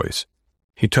with our boys.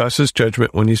 He tosses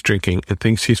judgment when he's drinking and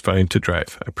thinks he's fine to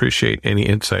drive. I appreciate any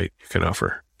insight you can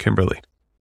offer. Kimberly.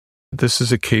 This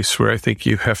is a case where I think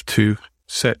you have to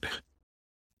set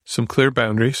some clear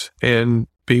boundaries and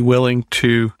be willing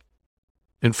to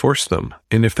enforce them.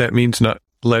 And if that means not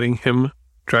letting him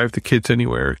drive the kids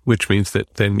anywhere, which means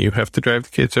that then you have to drive the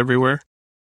kids everywhere,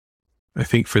 I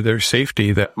think for their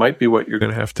safety, that might be what you're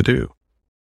going to have to do.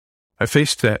 I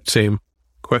faced that same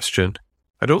question.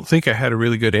 I don't think I had a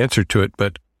really good answer to it,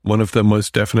 but one of them was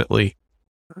definitely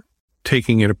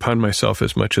taking it upon myself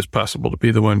as much as possible to be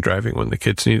the one driving when the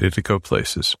kids needed to go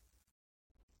places.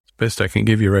 Best I can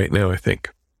give you right now, I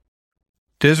think.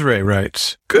 Desiree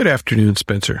writes, Good afternoon,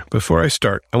 Spencer. Before I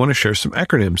start, I want to share some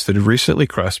acronyms that have recently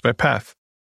crossed my path.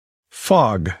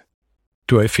 FOG.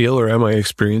 Do I feel or am I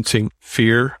experiencing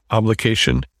fear,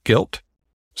 obligation, guilt?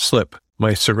 Slip.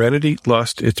 My serenity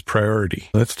lost its priority.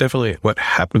 That's definitely what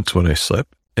happens when I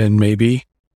slip. And maybe,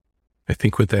 I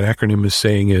think what that acronym is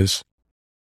saying is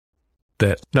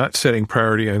that not setting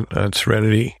priority on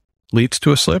serenity leads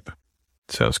to a slip.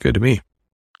 Sounds good to me.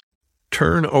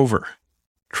 Turn over.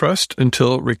 Trust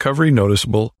until recovery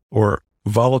noticeable or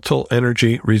volatile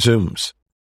energy resumes.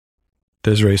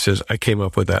 Desiree says, I came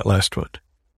up with that last one.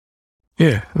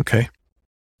 Yeah, okay.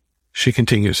 She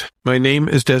continues, "My name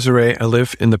is Desiree. I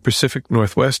live in the Pacific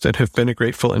Northwest and have been a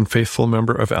grateful and faithful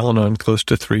member of Al-Anon close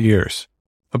to 3 years.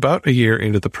 About a year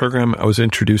into the program, I was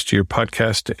introduced to your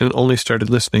podcast and only started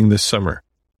listening this summer.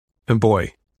 And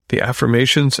boy, the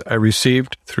affirmations I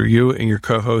received through you and your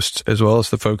co-hosts, as well as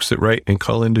the folks that write and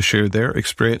call in to share their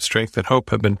experience, strength, and hope,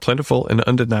 have been plentiful and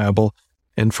undeniable,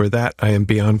 and for that I am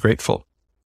beyond grateful.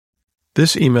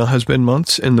 This email has been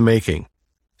months in the making.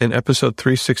 In episode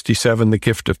 367, The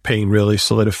Gift of Pain really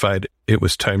solidified it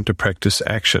was time to practice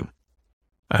action.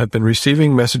 I have been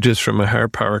receiving messages from my higher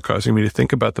power causing me to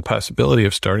think about the possibility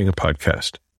of starting a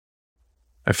podcast.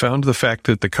 I found the fact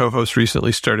that the co-host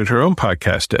recently started her own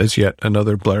podcast as yet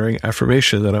another blaring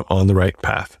affirmation that I'm on the right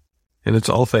path. And it's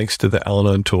all thanks to the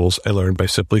Al-Anon tools I learned by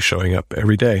simply showing up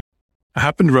every day. I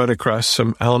happened to run across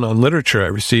some Al-Anon literature I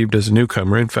received as a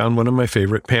newcomer and found one of my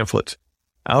favorite pamphlets,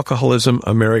 Alcoholism,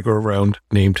 a Merry-Go-Round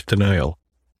Named Denial.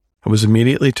 I was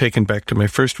immediately taken back to my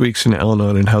first weeks in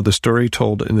Al-Anon and how the story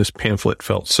told in this pamphlet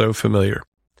felt so familiar.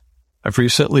 I've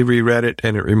recently reread it,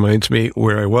 and it reminds me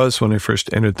where I was when I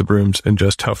first entered the brooms and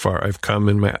just how far I've come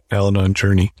in my Al-Anon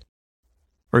journey.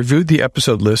 I reviewed the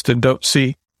episode list and don't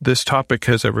see this topic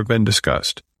has ever been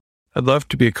discussed. I'd love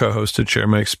to be a co-host and share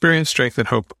my experience, strength, and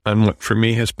hope on what for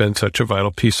me has been such a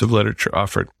vital piece of literature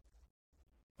offered.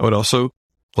 I would also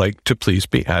like to please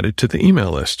be added to the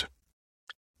email list.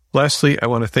 Lastly, I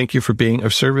want to thank you for being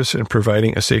of service and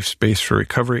providing a safe space for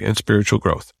recovery and spiritual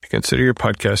growth. I consider your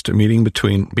podcast a meeting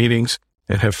between meetings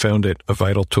and have found it a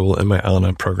vital tool in my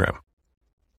Al-Anon program.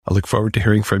 I look forward to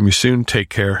hearing from you soon. Take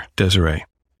care, Desiree."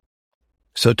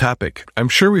 So topic. I'm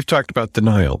sure we've talked about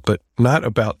denial, but not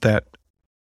about that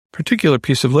particular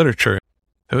piece of literature.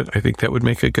 I think that would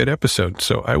make a good episode,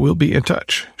 so I will be in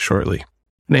touch shortly.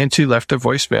 Nancy left a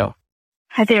voicemail.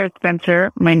 Hi there,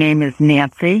 Spencer. My name is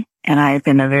Nancy, and I have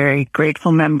been a very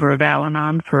grateful member of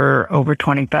Al-Anon for over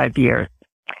 25 years.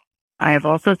 I have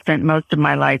also spent most of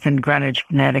my life in Greenwich,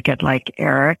 Connecticut, like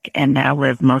Eric, and now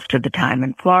live most of the time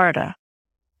in Florida.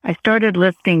 I started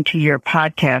listening to your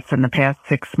podcasts in the past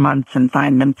 6 months and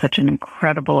find them such an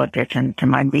incredible addition to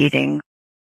my meetings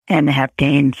and have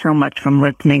gained so much from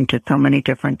listening to so many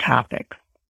different topics.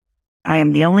 I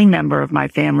am the only member of my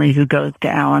family who goes to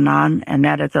Al-Anon, and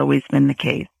that has always been the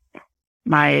case.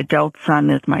 My adult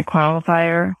son is my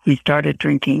qualifier. He started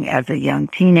drinking as a young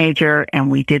teenager,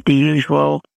 and we did the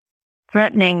usual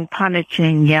threatening,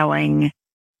 punishing, yelling,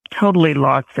 totally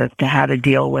lost as to how to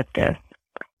deal with this.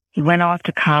 He went off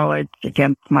to college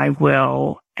against my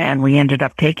will, and we ended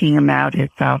up taking him out his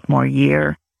sophomore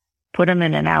year, put him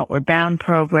in an Outward Bound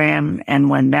program, and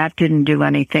when that didn't do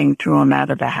anything, threw him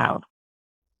out of the house.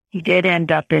 He did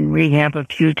end up in rehab a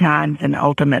few times and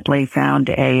ultimately found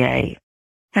AA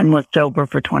and was sober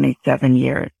for 27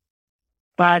 years.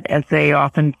 But as they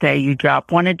often say, you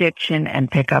drop one addiction and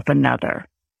pick up another.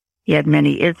 He had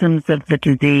many isms of the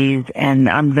disease, and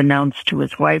unbeknownst to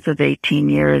his wife of 18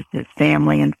 years, his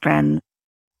family and friends,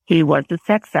 he was a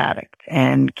sex addict,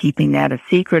 and keeping that a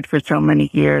secret for so many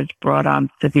years brought on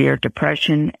severe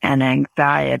depression and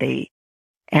anxiety.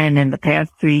 And in the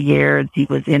past 3 years, he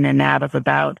was in and out of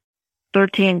about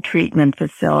 13 treatment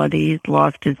facilities,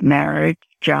 lost his marriage,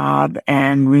 job,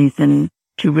 and reason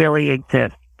to really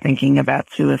exist, thinking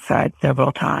about suicide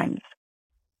several times.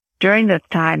 During this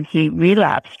time, he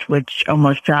relapsed, which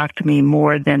almost shocked me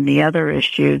more than the other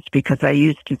issues, because I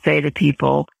used to say to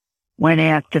people, when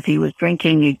asked if he was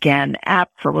drinking again,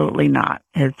 absolutely not.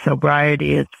 His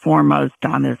sobriety is foremost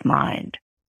on his mind.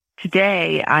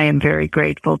 Today, I am very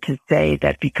grateful to say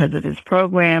that because of his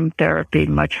program, therapy,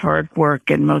 much hard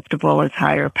work, and most of all his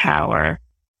higher power,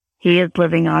 he is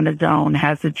living on his own,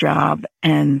 has a job,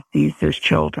 and sees his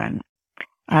children.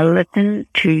 I listen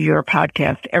to your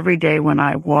podcast every day when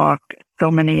I walk. So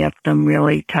many of them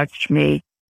really touched me.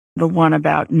 The one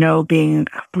about no being a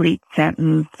complete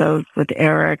sentence, those with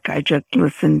Eric. I just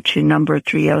listened to number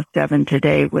 307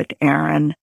 today with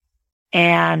Aaron.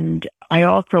 And I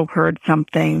also heard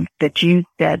something that you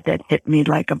said that hit me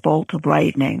like a bolt of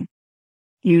lightning.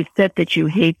 You said that you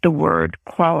hate the word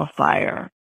qualifier.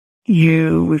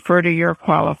 You refer to your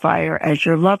qualifier as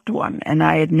your loved one, and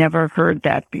I had never heard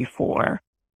that before.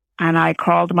 And I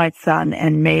called my son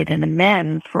and made an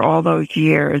amends for all those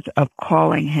years of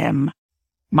calling him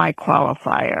my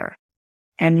qualifier.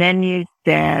 And then you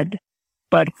said,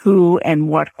 but who and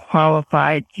what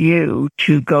qualified you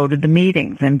to go to the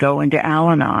meetings and go into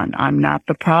Al-Anon? I'm not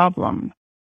the problem.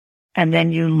 And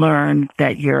then you learned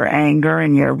that your anger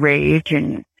and your rage,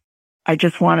 and I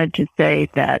just wanted to say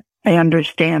that I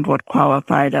understand what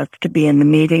qualified us to be in the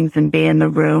meetings and be in the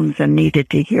rooms, and needed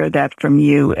to hear that from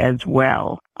you as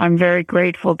well. I'm very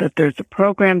grateful that there's a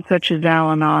program such as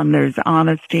Al-Anon. There's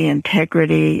honesty,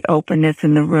 integrity, openness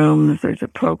in the rooms. There's a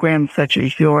program such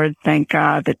as yours, thank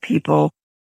God, that people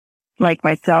like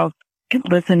myself can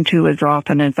listen to as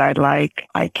often as I like.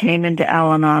 I came into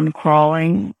Al-Anon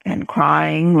crawling and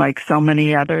crying like so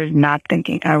many others, not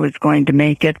thinking I was going to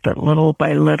make it, but little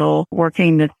by little,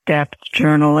 working the steps,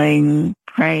 journaling,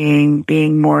 praying,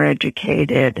 being more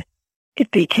educated.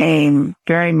 It became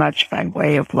very much my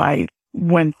way of life.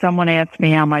 When someone asks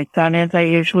me how my son is, I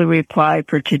usually reply,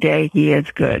 for today, he is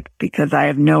good, because I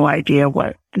have no idea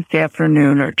what this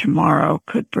afternoon or tomorrow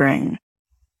could bring.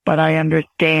 But I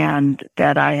understand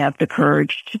that I have the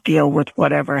courage to deal with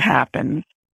whatever happens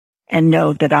and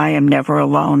know that I am never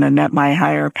alone and that my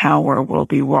higher power will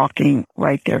be walking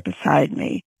right there beside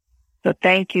me. So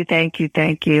thank you, thank you,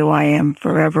 thank you. I am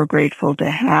forever grateful to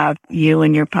have you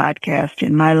and your podcast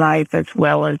in my life, as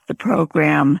well as the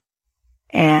program.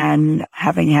 And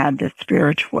having had this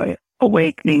spiritual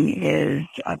awakening is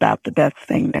about the best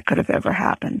thing that could have ever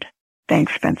happened.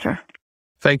 Thanks, Spencer.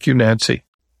 Thank you, Nancy.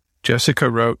 Jessica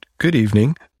wrote, "Good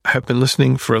evening. I have been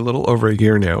listening for a little over a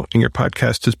year now, and your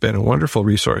podcast has been a wonderful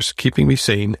resource, keeping me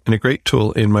sane and a great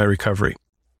tool in my recovery.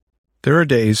 There are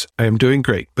days I am doing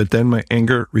great, but then my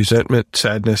anger, resentment,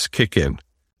 sadness kick in.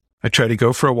 I try to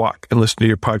go for a walk and listen to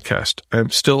your podcast. I am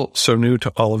still so new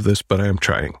to all of this, but I am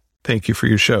trying. Thank you for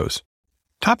your shows."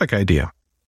 Topic idea.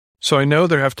 So I know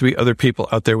there have to be other people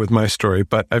out there with my story,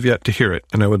 but I've yet to hear it,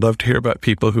 and I would love to hear about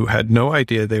people who had no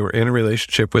idea they were in a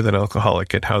relationship with an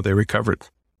alcoholic and how they recovered.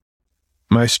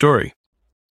 My story.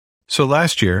 So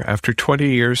last year, after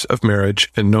 20 years of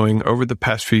marriage and knowing over the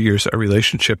past few years our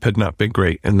relationship had not been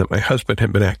great and that my husband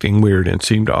had been acting weird and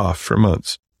seemed off for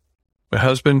months, my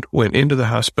husband went into the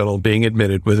hospital being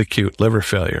admitted with acute liver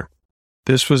failure.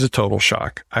 This was a total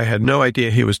shock. I had no idea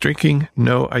he was drinking,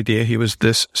 no idea he was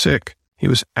this sick. He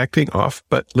was acting off,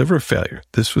 but liver failure.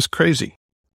 This was crazy.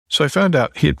 So I found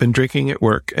out he had been drinking at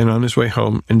work and on his way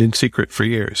home and in secret for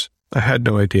years. I had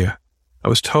no idea. I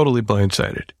was totally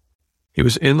blindsided. He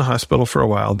was in the hospital for a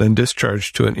while, then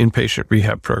discharged to an inpatient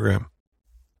rehab program.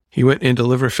 He went into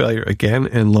liver failure again,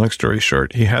 and long story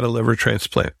short, he had a liver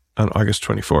transplant on August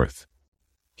 24th.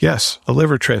 Yes, a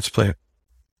liver transplant.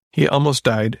 He almost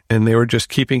died, and they were just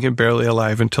keeping him barely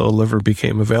alive until a liver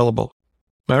became available.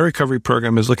 My recovery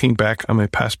program is looking back on my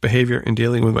past behavior and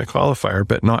dealing with my qualifier,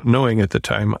 but not knowing at the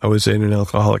time I was in an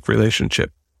alcoholic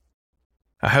relationship.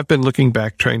 I have been looking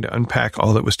back trying to unpack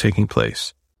all that was taking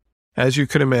place. As you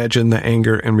can imagine, the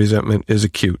anger and resentment is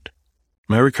acute.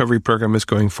 My recovery program is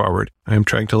going forward. I am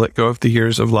trying to let go of the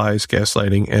years of lies,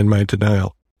 gaslighting, and my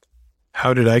denial.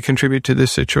 How did I contribute to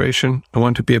this situation? I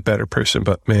want to be a better person,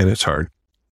 but man, it's hard.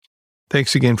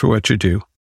 Thanks again for what you do.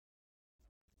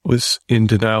 Was in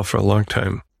denial for a long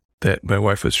time that my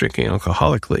wife was drinking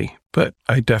alcoholically, but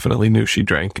I definitely knew she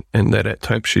drank and that at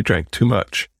times she drank too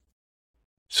much.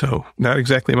 So, not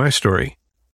exactly my story.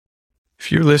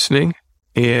 If you're listening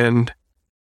and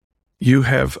you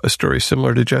have a story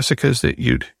similar to Jessica's that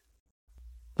you'd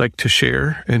like to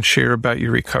share and share about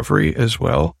your recovery as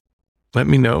well, let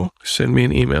me know. Send me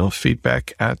an email,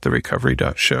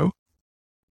 feedback@therecovery.show,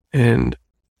 and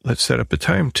let's set up a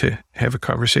time to have a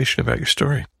conversation about your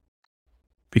story.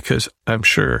 Because I'm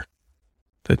sure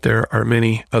that there are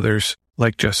many others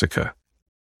like Jessica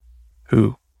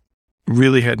who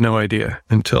really had no idea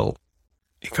until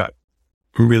it got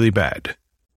really bad.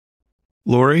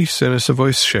 Lori, send us a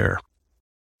voice share.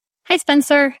 Hi,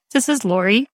 Spencer. This is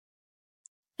Lori.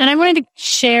 And I wanted to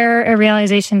share a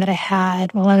realization that I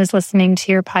had while I was listening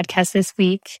to your podcast this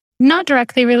week, not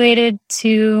directly related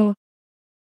to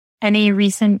any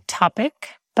recent topic,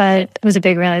 but it was a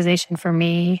big realization for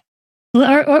me.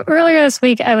 Earlier this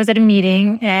week, I was at a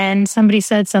meeting and somebody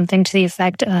said something to the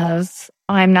effect of,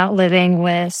 I'm not living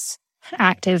with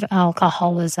active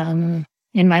alcoholism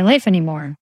in my life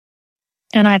anymore.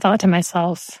 And I thought to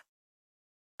myself,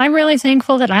 I'm really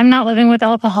thankful that I'm not living with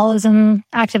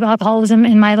active alcoholism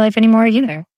in my life anymore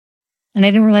either. And I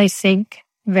didn't really think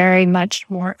very much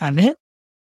more of it.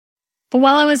 But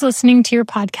while I was listening to your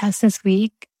podcast this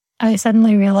week, I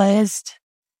suddenly realized,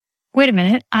 wait a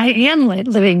minute, I am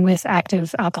living with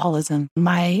active alcoholism.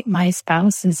 My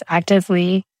spouse is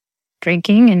actively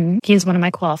drinking and he's one of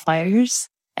my qualifiers.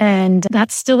 And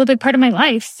that's still a big part of my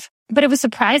life. But it was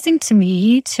surprising to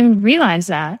me to realize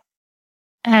that.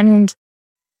 And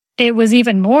it was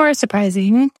even more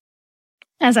surprising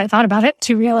as I thought about it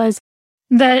to realize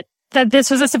that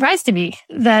this was a surprise to me,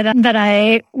 that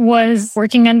I was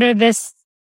working under this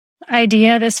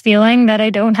idea, this feeling that I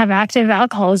don't have active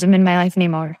alcoholism in my life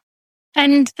anymore.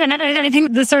 And I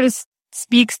think this sort of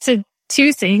speaks to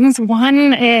two things.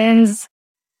 One is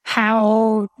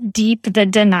how deep the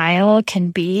denial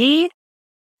can be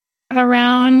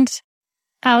around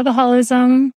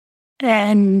alcoholism.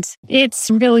 And it's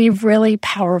really, really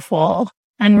powerful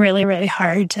and really, really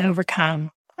hard to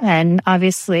overcome. And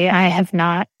obviously, I have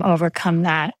not overcome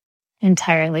that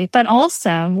entirely. But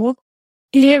also,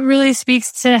 it really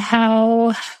speaks to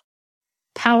how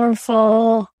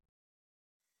powerful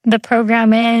the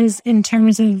program is in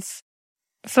terms of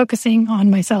focusing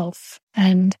on myself.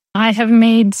 And I have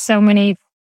made so many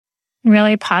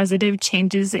really positive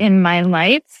changes in my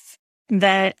life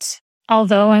that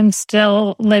although I'm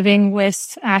still living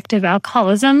with active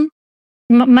alcoholism,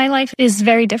 my life is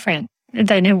very different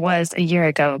than it was a year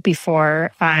ago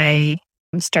before I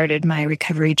started my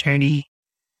recovery journey.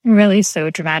 Really so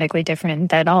dramatically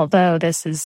different that although this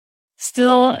is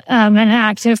still an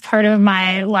active part of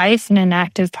my life and an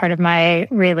active part of my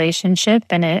relationship,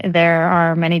 and there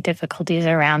are many difficulties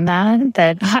around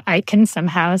that I can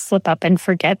somehow slip up and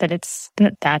forget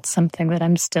that's something that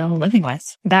I'm still living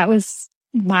with. That was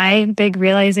my big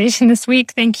realization this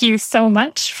week. Thank you so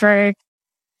much for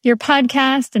your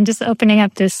podcast and just opening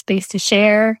up this space to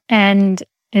share. And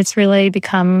it's really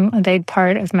become a big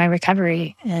part of my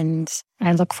recovery. And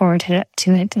I look forward to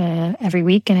it every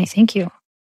week. And I thank you.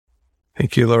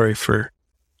 Thank you, Lori, for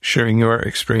sharing your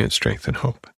experience, strength, and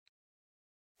hope.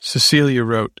 Cecilia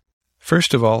wrote,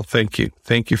 "First of all, thank you.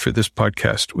 Thank you for this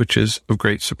podcast, which is of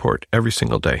great support every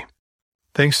single day.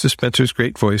 Thanks to Spencer's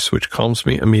great voice, which calms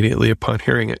me immediately upon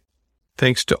hearing it.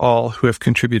 Thanks to all who have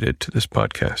contributed to this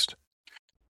podcast.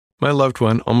 My loved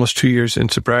one, almost 2 years in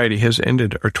sobriety, has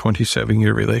ended our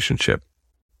 27-year relationship.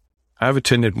 I've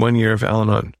attended 1 year of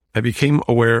Al-Anon. I became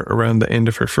aware around the end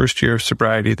of her first year of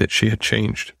sobriety that she had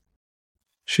changed.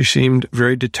 She seemed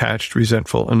very detached,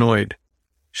 resentful, annoyed.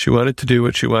 She wanted to do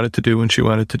what she wanted to do when she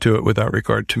wanted to do it without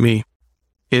regard to me.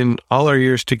 In all our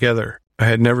years together, I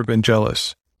had never been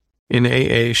jealous. In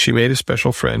AA, she made a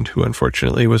special friend who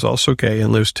unfortunately was also gay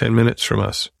and lives 10 minutes from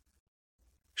us.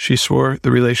 She swore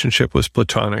the relationship was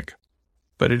platonic,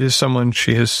 but it is someone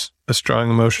she has a strong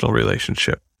emotional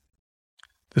relationship.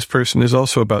 This person is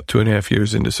also about 2.5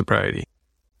 years into sobriety.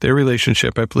 Their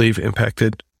relationship, I believe,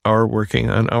 impacted our working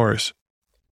on ours.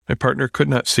 My partner could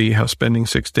not see how spending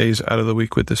 6 days out of the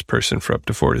week with this person for up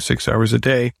to 4 to 6 hours a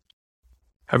day,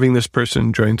 having this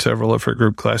person join several of her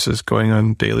group classes, going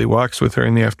on daily walks with her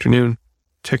in the afternoon,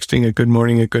 texting a good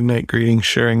morning, a good night greeting,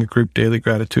 sharing a group daily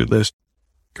gratitude list,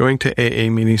 going to AA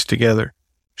meetings together,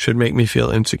 should make me feel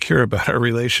insecure about our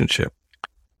relationship.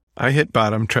 I hit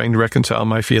bottom trying to reconcile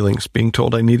my feelings, being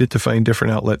told I needed to find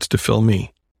different outlets to fill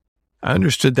me. I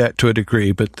understood that to a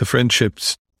degree, but the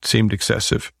friendships seemed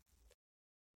excessive.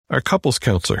 Our couples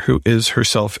counselor, who is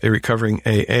herself a recovering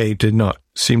AA, did not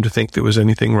seem to think there was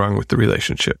anything wrong with the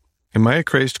relationship. Am I a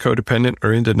crazed codependent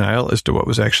or in denial as to what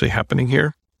was actually happening here?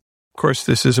 Of course,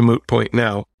 this is a moot point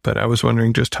now, but I was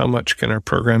wondering just how much can our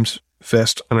programs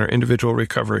vest on our individual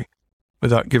recovery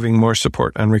without giving more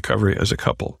support on recovery as a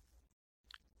couple?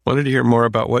 Wanted to hear more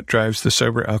about what drives the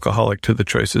sober alcoholic to the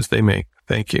choices they make.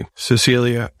 Thank you.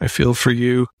 Cecilia, I feel for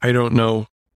you. I don't know.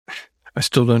 I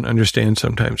still don't understand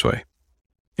sometimes why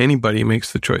anybody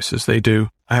makes the choices they do.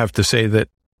 I have to say that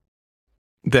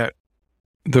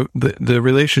the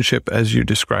relationship as you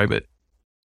describe it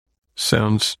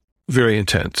sounds very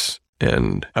intense,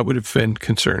 and I would have been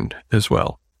concerned as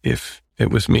well if it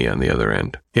was me on the other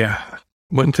end. Yeah.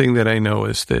 One thing that I know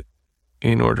is that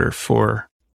in order for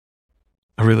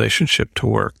a relationship to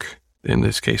work, in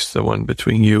this case, the one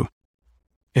between you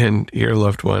and your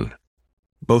loved one,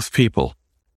 both people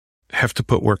have to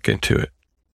put work into it.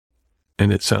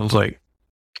 And it sounds like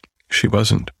she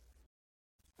wasn't.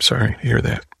 Sorry to hear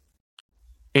that.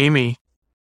 Amy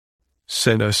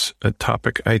sent us a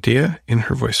topic idea in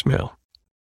her voicemail.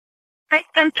 Hi,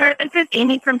 Spencer. This is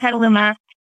Amy from Petaluma.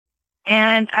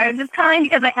 And I was just calling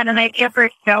because I had an idea for a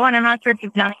show, and I'm not sure if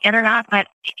you've done it yet or not, but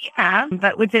if you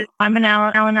have, which is I'm an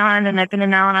Al-Anon, and I've been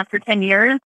an Al-Anon for 10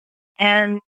 years.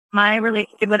 And my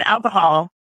relationship with alcohol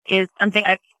is something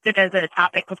I've used as a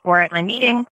topic before at my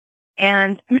meeting.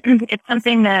 And it's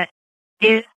something that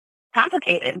is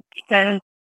complicated because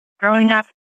growing up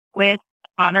with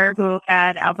a father who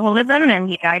had alcoholism and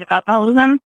he died of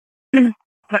alcoholism,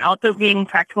 but also being a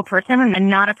practical person and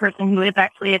not a person who is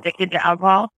actually addicted to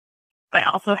alcohol, but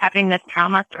also having this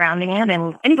trauma surrounding it.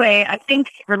 And anyway, I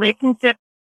think relationship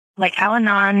like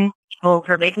Al-Anon,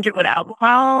 relationship with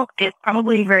alcohol is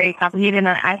probably very complicated, and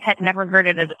I had never heard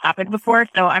it as a topic before,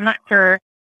 so I'm not sure,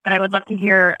 but I would love to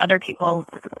hear other people's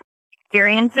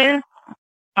experiences.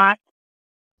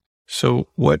 So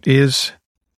what is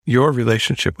your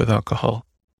relationship with alcohol?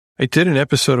 I did an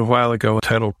episode a while ago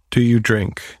titled, Do You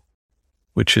Drink?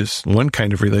 which is one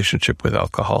kind of relationship with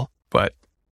alcohol. But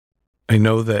I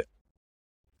know that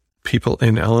people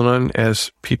in Al-Anon,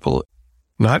 as people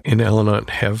not in Al-Anon,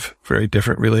 have very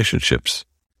different relationships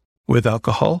with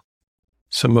alcohol.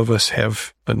 Some of us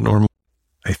have a normal,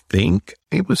 I think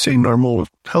I would say normal,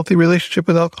 healthy relationship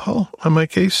with alcohol on my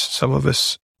case. Some of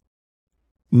us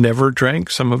never drank.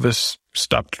 Some of us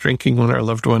stopped drinking when our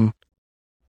loved one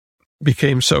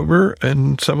became sober.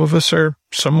 And some of us are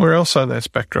somewhere else on that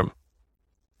spectrum.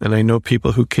 And I know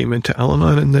people who came into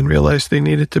Al-Anon and then realized they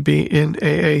needed to be in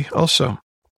AA also.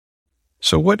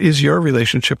 So what is your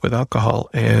relationship with alcohol,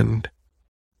 and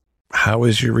how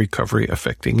is your recovery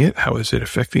affecting it? How is it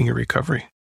affecting your recovery?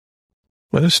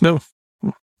 Let us know.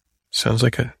 Sounds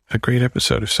like a great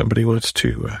episode if somebody wants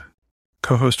to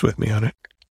co-host with me on it.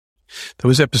 That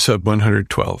was episode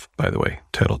 112, by the way,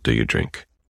 titled Do You Drink?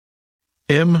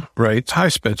 M writes, Hi,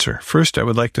 Spencer. First, I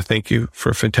would like to thank you for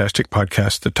a fantastic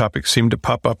podcast. The topics seem to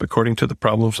pop up according to the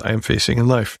problems I am facing in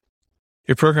life.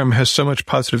 Your program has so much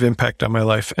positive impact on my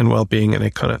life and well-being, and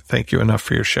I cannot thank you enough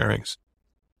for your sharings.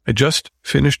 I just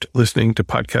finished listening to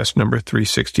podcast number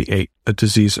 368, A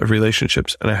Disease of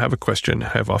Relationships, and I have a question I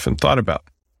have often thought about.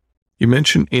 You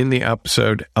mentioned in the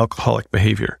episode alcoholic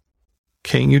behavior.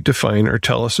 Can you define or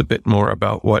tell us a bit more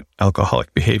about what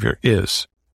alcoholic behavior is?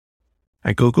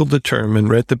 I Googled the term and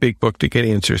read the big book to get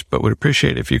answers, but would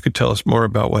appreciate if you could tell us more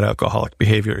about what alcoholic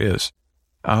behavior is.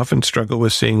 I often struggle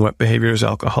with seeing what behavior is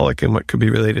alcoholic and what could be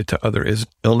related to other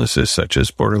illnesses such as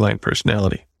borderline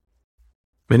personality.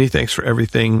 Many thanks for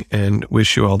everything and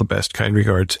wish you all the best. Kind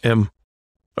regards, M.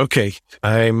 Okay,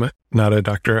 I'm not a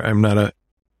doctor. I'm not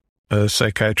a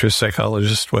psychiatrist,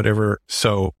 psychologist, whatever.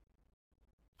 So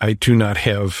I do not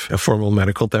have a formal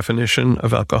medical definition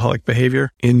of alcoholic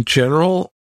behavior. In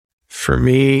general, for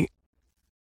me,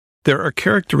 there are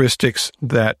characteristics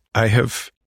that I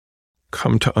have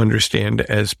come to understand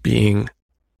as being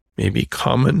maybe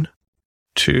common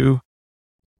to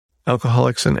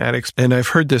alcoholics and addicts. And I've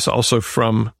heard this also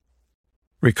from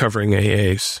recovering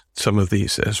AAs, some of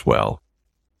these as well.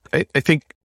 I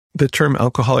think the term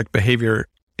alcoholic behavior,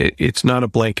 it's not a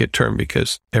blanket term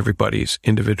because everybody's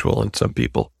individual and some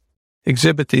people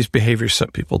exhibit these behaviors,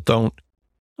 some people don't.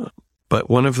 But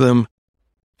one of them,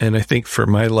 and I think for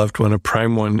my loved one, a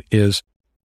prime one, is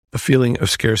a feeling of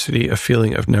scarcity, a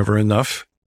feeling of never enough.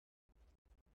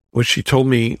 What she told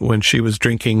me when she was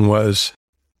drinking was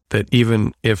that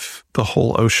even if the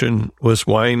whole ocean was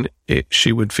wine,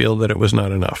 she would feel that it was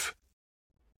not enough.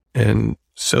 And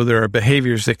so there are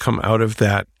behaviors that come out of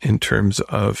that in terms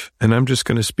of, and I'm just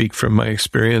going to speak from my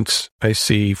experience. I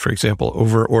see, for example,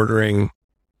 over-ordering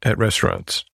at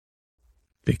restaurants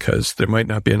because there might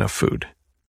not be enough food.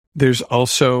 There's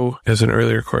also, as an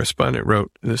earlier correspondent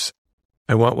wrote, this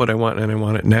I want what I want and I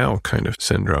want it now kind of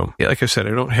syndrome. Like I said,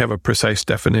 I don't have a precise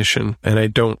definition, and I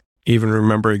don't even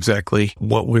remember exactly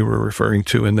what we were referring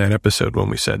to in that episode when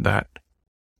we said that.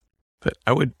 But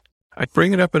I'd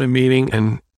bring it up in a meeting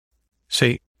and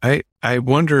say, I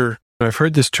wonder, I've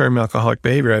heard this term alcoholic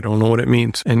behavior, I don't know what it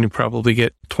means. And you probably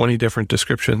get 20 different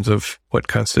descriptions of what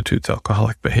constitutes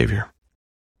alcoholic behavior.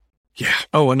 Yeah.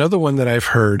 Oh, another one that I've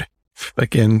heard,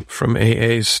 again, from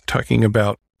AAs talking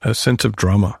about a sense of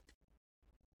drama,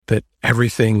 that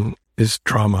everything is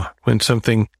drama. When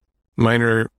something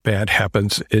minor bad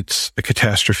happens, it's a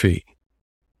catastrophe,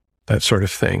 that sort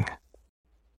of thing.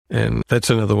 And that's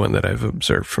another one that I've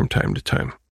observed from time to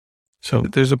time. So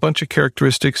there's a bunch of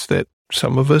characteristics that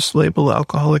some of us label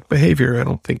alcoholic behavior. I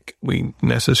don't think we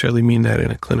necessarily mean that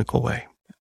in a clinical way.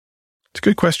 It's a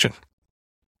good question.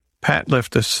 Pat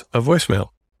left us a voicemail.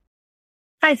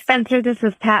 Hi, Spencer. This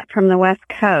is Pat from the West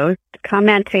Coast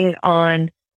commenting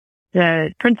on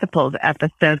the principles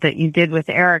episode that you did with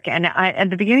Eric. And at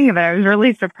the beginning of it, I was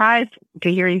really surprised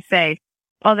to hear you say,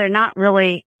 well, they're not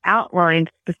really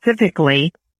outlined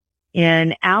specifically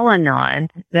in Al-Anon,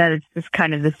 that it's just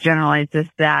kind of this generalized this,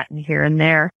 that, and here and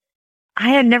there.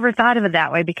 I had never thought of it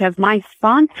that way because my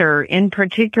sponsor in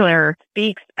particular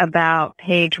speaks about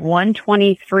page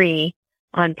 123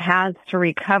 on Paths to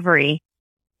Recovery.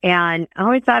 And I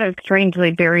always thought it was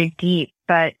strangely very deep,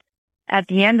 but at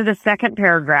the end of the second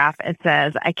paragraph, it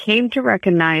says, I came to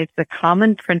recognize the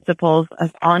common principles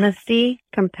of honesty,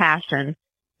 compassion,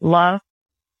 love,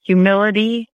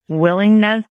 humility,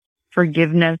 willingness,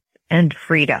 forgiveness, and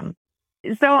freedom.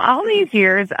 So all these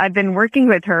years I've been working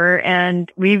with her,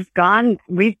 and we've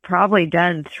probably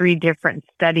done 3 different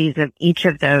studies of each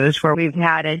of those where we've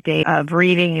had a day of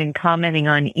reading and commenting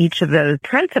on each of those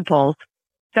principles.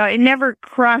 So it never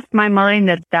crossed my mind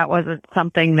that that wasn't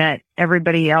something that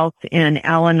everybody else in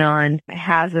Al-Anon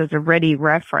has as a ready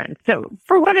reference. So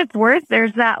for what it's worth,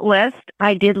 there's that list.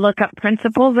 I did look up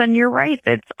principles, and you're right.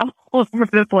 It's all over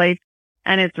the place,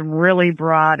 and it's really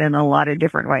broad in a lot of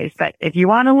different ways. But if you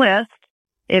want a list,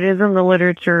 it is in the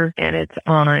literature, and it's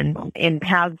in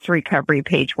Paths to Recovery,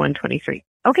 page 123.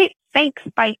 Okay, thanks.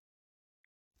 Bye.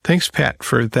 Thanks, Pat,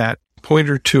 for that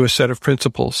pointer to a set of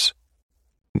principles.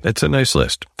 It's a nice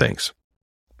list. Thanks.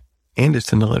 And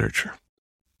it's in the literature.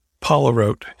 Paula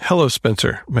wrote, "Hello,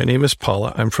 Spencer. My name is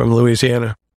Paula. I'm from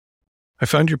Louisiana. I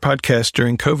found your podcast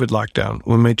during COVID lockdown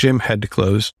when my gym had to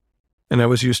close, and I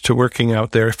was used to working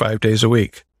out there 5 days a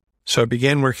week. So I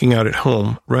began working out at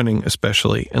home, running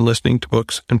especially, and listening to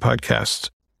books and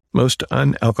podcasts, most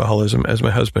on alcoholism, as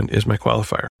my husband is my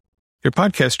qualifier. Your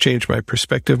podcast changed my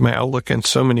perspective, my outlook, and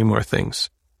so many more things.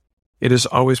 It is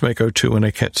always my go-to when I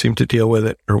can't seem to deal with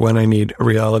it or when I need a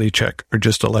reality check or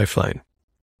just a lifeline.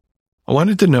 I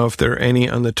wanted to know if there are any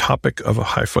on the topic of a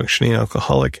high-functioning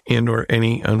alcoholic and or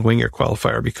any on when your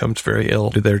qualifier becomes very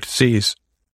ill to their disease.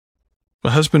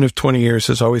 My husband of 20 years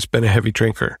has always been a heavy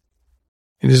drinker.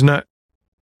 He is not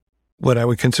what I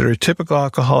would consider a typical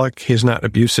alcoholic. He is not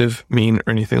abusive, mean,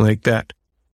 or anything like that.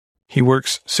 He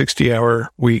works 60-hour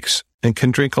weeks and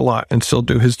can drink a lot and still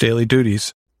do his daily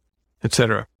duties,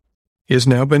 etc. He has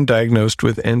now been diagnosed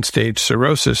with end-stage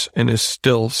cirrhosis and is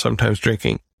still sometimes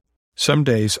drinking. Some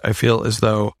days I feel as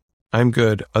though I'm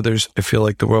good. Others I feel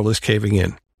like the world is caving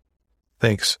in.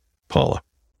 Thanks, Paula."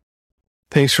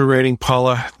 Thanks for writing,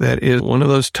 Paula. That is one of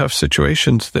those tough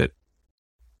situations that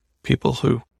people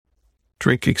who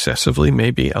drink excessively,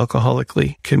 maybe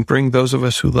alcoholically, can bring those of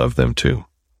us who love them to.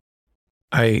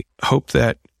 I hope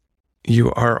that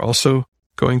you are also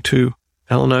going to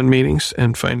Al-Anon meetings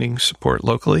and finding support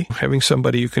locally. Having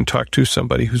somebody you can talk to,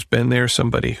 somebody who's been there,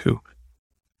 somebody who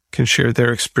can share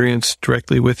their experience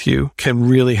directly with you can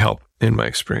really help in my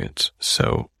experience.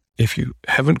 So if you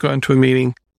haven't gone to a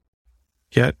meeting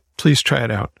yet, please try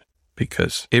it out,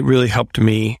 because it really helped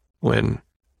me when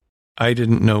I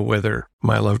didn't know whether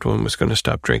my loved one was going to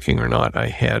stop drinking or not. I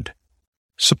had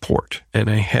support, and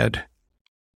I had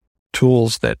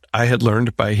tools that I had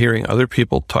learned by hearing other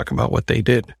people talk about what they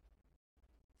did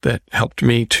that helped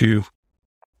me to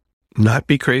not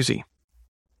be crazy,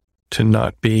 to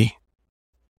not be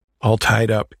all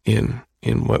tied up in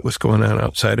what was going on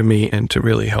outside of me, and to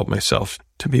really help myself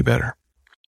to be better.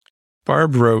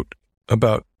 Barb wrote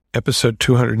about episode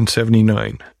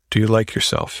 279, "Do You Like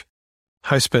Yourself?"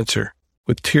 "Hi, Spencer.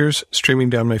 With tears streaming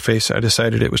down my face, I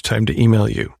decided it was time to email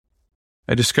you.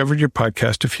 I discovered your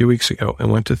podcast a few weeks ago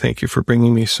and want to thank you for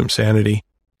bringing me some sanity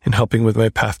and helping with my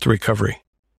path to recovery.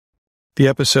 The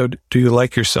episode, "Do You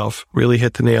Like Yourself?" really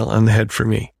hit the nail on the head for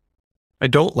me. I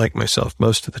don't like myself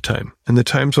most of the time, and the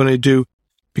times when I do,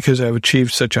 because I've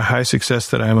achieved such a high success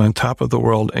that I am on top of the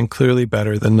world and clearly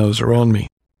better than those around me.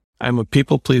 I'm a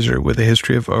people pleaser with a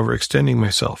history of overextending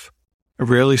myself. I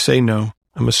rarely say no.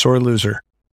 I'm a sore loser.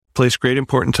 Place great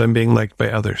importance on being liked by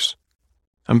others.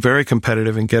 I'm very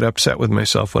competitive and get upset with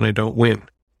myself when I don't win.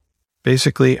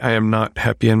 Basically, I am not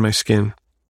happy in my skin.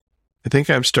 I think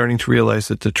I'm starting to realize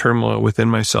that the turmoil within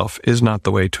myself is not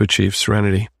the way to achieve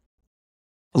serenity.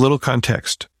 A little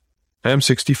context. I am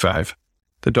 65,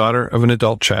 the daughter of an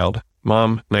adult child.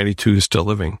 Mom, 92, is still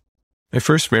living. My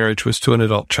first marriage was to an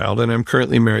adult child, and I'm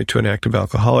currently married to an active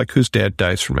alcoholic whose dad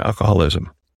dies from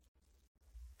alcoholism.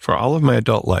 For all of my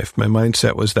adult life, my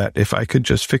mindset was that if I could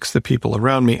just fix the people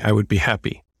around me, I would be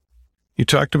happy. You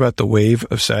talked about the wave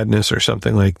of sadness or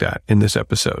something like that in this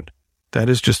episode. That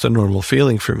is just a normal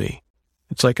feeling for me.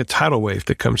 It's like a tidal wave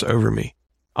that comes over me,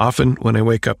 often when I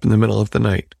wake up in the middle of the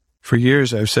night. For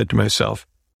years, I've said to myself,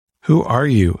 "Who are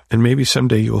you?" And maybe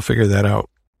someday you will figure that out.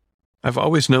 I've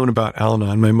always known about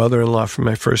Al-Anon. My mother-in-law from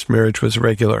my first marriage was a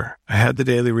regular. I had the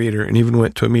Daily Reader and even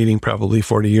went to a meeting probably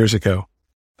 40 years ago,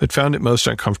 but found it most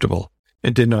uncomfortable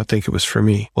and did not think it was for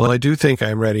me. Well, I do think I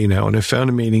am ready now and have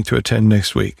found a meeting to attend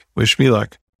next week. Wish me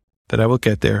luck, that I will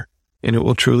get there, and it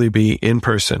will truly be in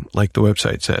person, like the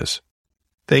website says.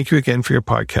 Thank you again for your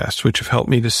podcasts, which have helped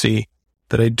me to see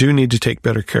that I do need to take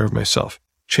better care of myself,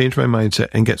 change my mindset,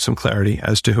 and get some clarity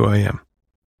as to who I am.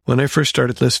 When I first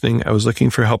started listening, I was looking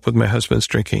for help with my husband's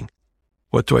drinking.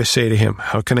 What do I say to him?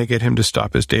 How can I get him to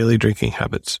stop his daily drinking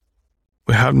habits?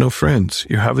 We have no friends.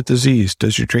 You have a disease.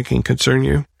 Does your drinking concern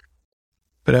you?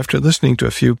 But after listening to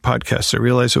a few podcasts, I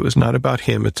realized it was not about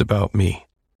him, it's about me.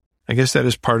 I guess that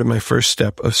is part of my first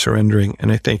step of surrendering,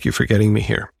 and I thank you for getting me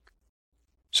here.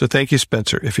 So thank you,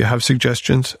 Spencer. If you have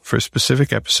suggestions for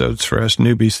specific episodes for us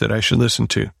newbies that I should listen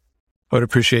to, I would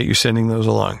appreciate you sending those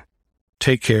along.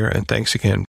 Take care, and thanks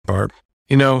again, Barb.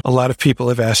 You know, a lot of people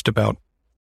have asked about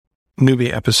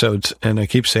newbie episodes, and I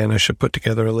keep saying I should put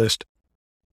together a list.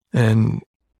 And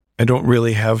I don't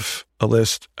really have a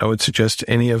list. I would suggest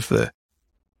any of the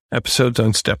episodes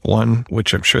on step 1,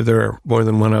 which I'm sure there are more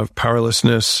than one of.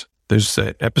 Powerlessness. There's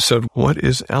that episode, What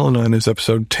is Al-Anon, is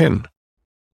episode 10.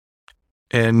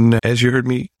 And as you heard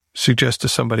me suggest to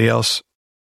somebody else,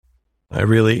 I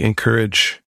really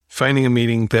encourage finding a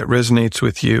meeting that resonates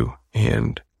with you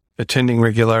and attending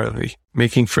regularly,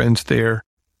 making friends there,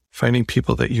 finding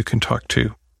people that you can talk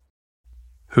to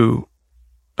who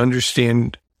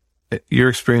understand your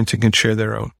experience and can share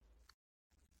their own.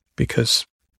 Because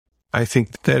I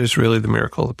think that is really the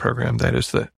miracle of the program. That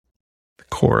is the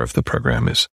core of the program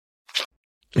is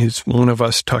one of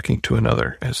us talking to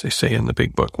another, as they say in the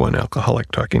big book, one alcoholic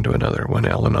talking to another, one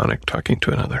Al-Anonic talking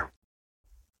to another.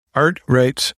 Art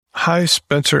writes, "Hi,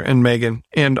 Spencer and Megan,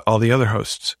 and all the other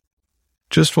hosts.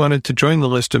 Just wanted to join the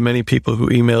list of many people who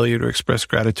email you to express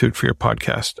gratitude for your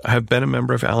podcast. I have been a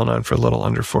member of Al-Anon for a little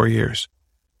under 4 years.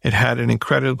 It had an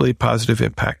incredibly positive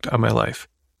impact on my life.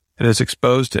 It has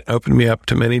exposed and opened me up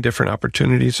to many different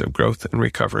opportunities of growth and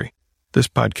recovery, this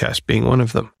podcast being one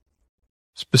of them.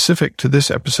 Specific to this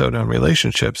episode on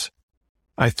relationships,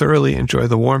 I thoroughly enjoy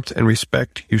the warmth and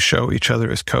respect you show each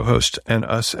other as co-hosts and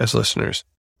us as listeners.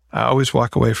 I always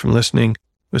walk away from listening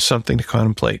with something to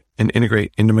contemplate and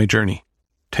integrate into my journey.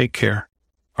 Take care,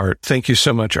 Art." Thank you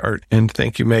so much, Art. And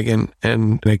thank you, Megan.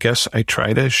 And I guess I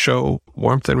try to show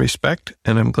warmth and respect,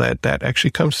 and I'm glad that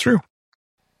actually comes through.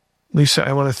 Lisa,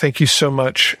 I want to thank you so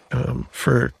much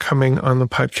for coming on the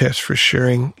podcast, for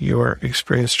sharing your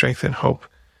experience, strength, and hope,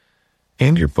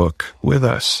 and your book with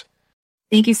us.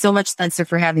 Thank you so much, Spencer,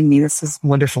 for having me. This was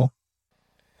wonderful.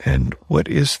 And what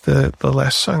is the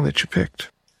last song that you picked?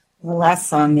 The last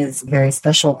song is a very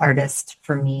special artist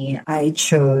for me. I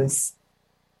chose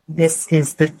This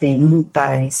Is the Thing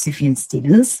by Sufjan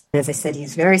Stevens. As I said,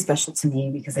 he's very special to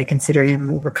me because I consider him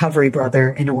a recovery brother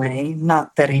in a way.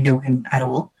 Not that I know him at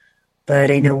all,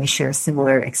 but I know we share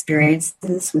similar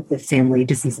experiences with the family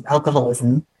disease of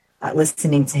alcoholism.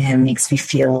 Listening to him makes me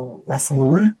feel less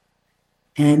alone.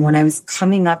 And when I was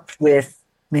coming up with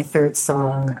my third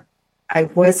song, I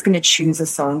was going to choose a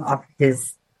song off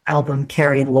his album,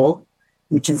 Carrie and Lowell,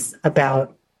 which is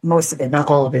about most of it, not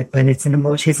all of it, but it's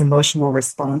his emotional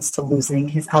response to losing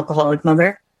his alcoholic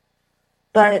mother.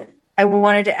 But I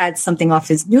wanted to add something off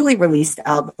his newly released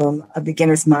album, A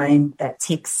Beginner's Mind, that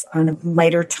takes on a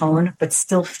lighter tone, but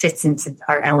still fits into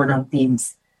our Al-Anon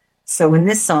themes. So in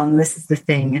this song, This Is the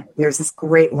Thing, there's this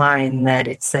great line that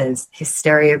it says,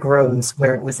 "Hysteria grows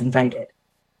where it was invited."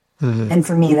 Mm-hmm. And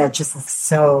for me, that just is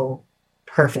so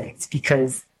perfect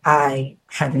because I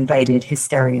have invited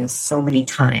hysteria so many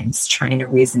times trying to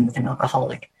reason with an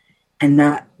alcoholic. And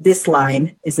that this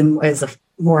line is a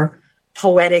more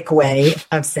poetic way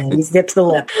of saying zip the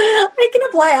lip. I can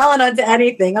apply Al-Anon to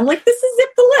anything. I'm like, this is zip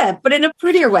the lip, but in a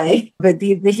prettier way. But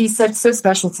he's so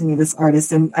special to me, this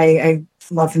artist, and I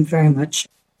love him very much.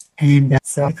 And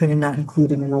so I could have not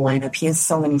included him in the lineup. He has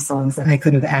so many songs that I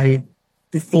could have added.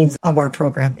 The themes of our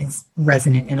program is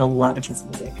resonant in a lot of his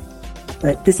music.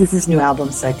 But this is his new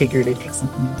album, so I figured I'd pick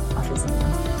something off his album.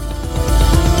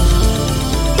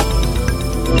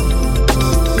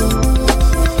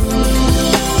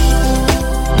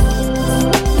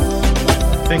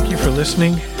 Thank you for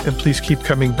listening, and please keep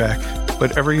coming back.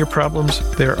 Whatever your problems,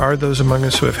 there are those among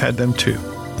us who have had them too.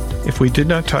 If we did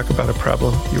not talk about a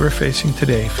problem you are facing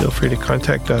today, feel free to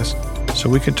contact us so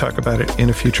we can talk about it in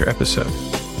a future episode.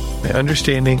 May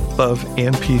understanding, love,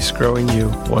 and peace grow in you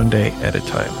one day at a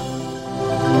time.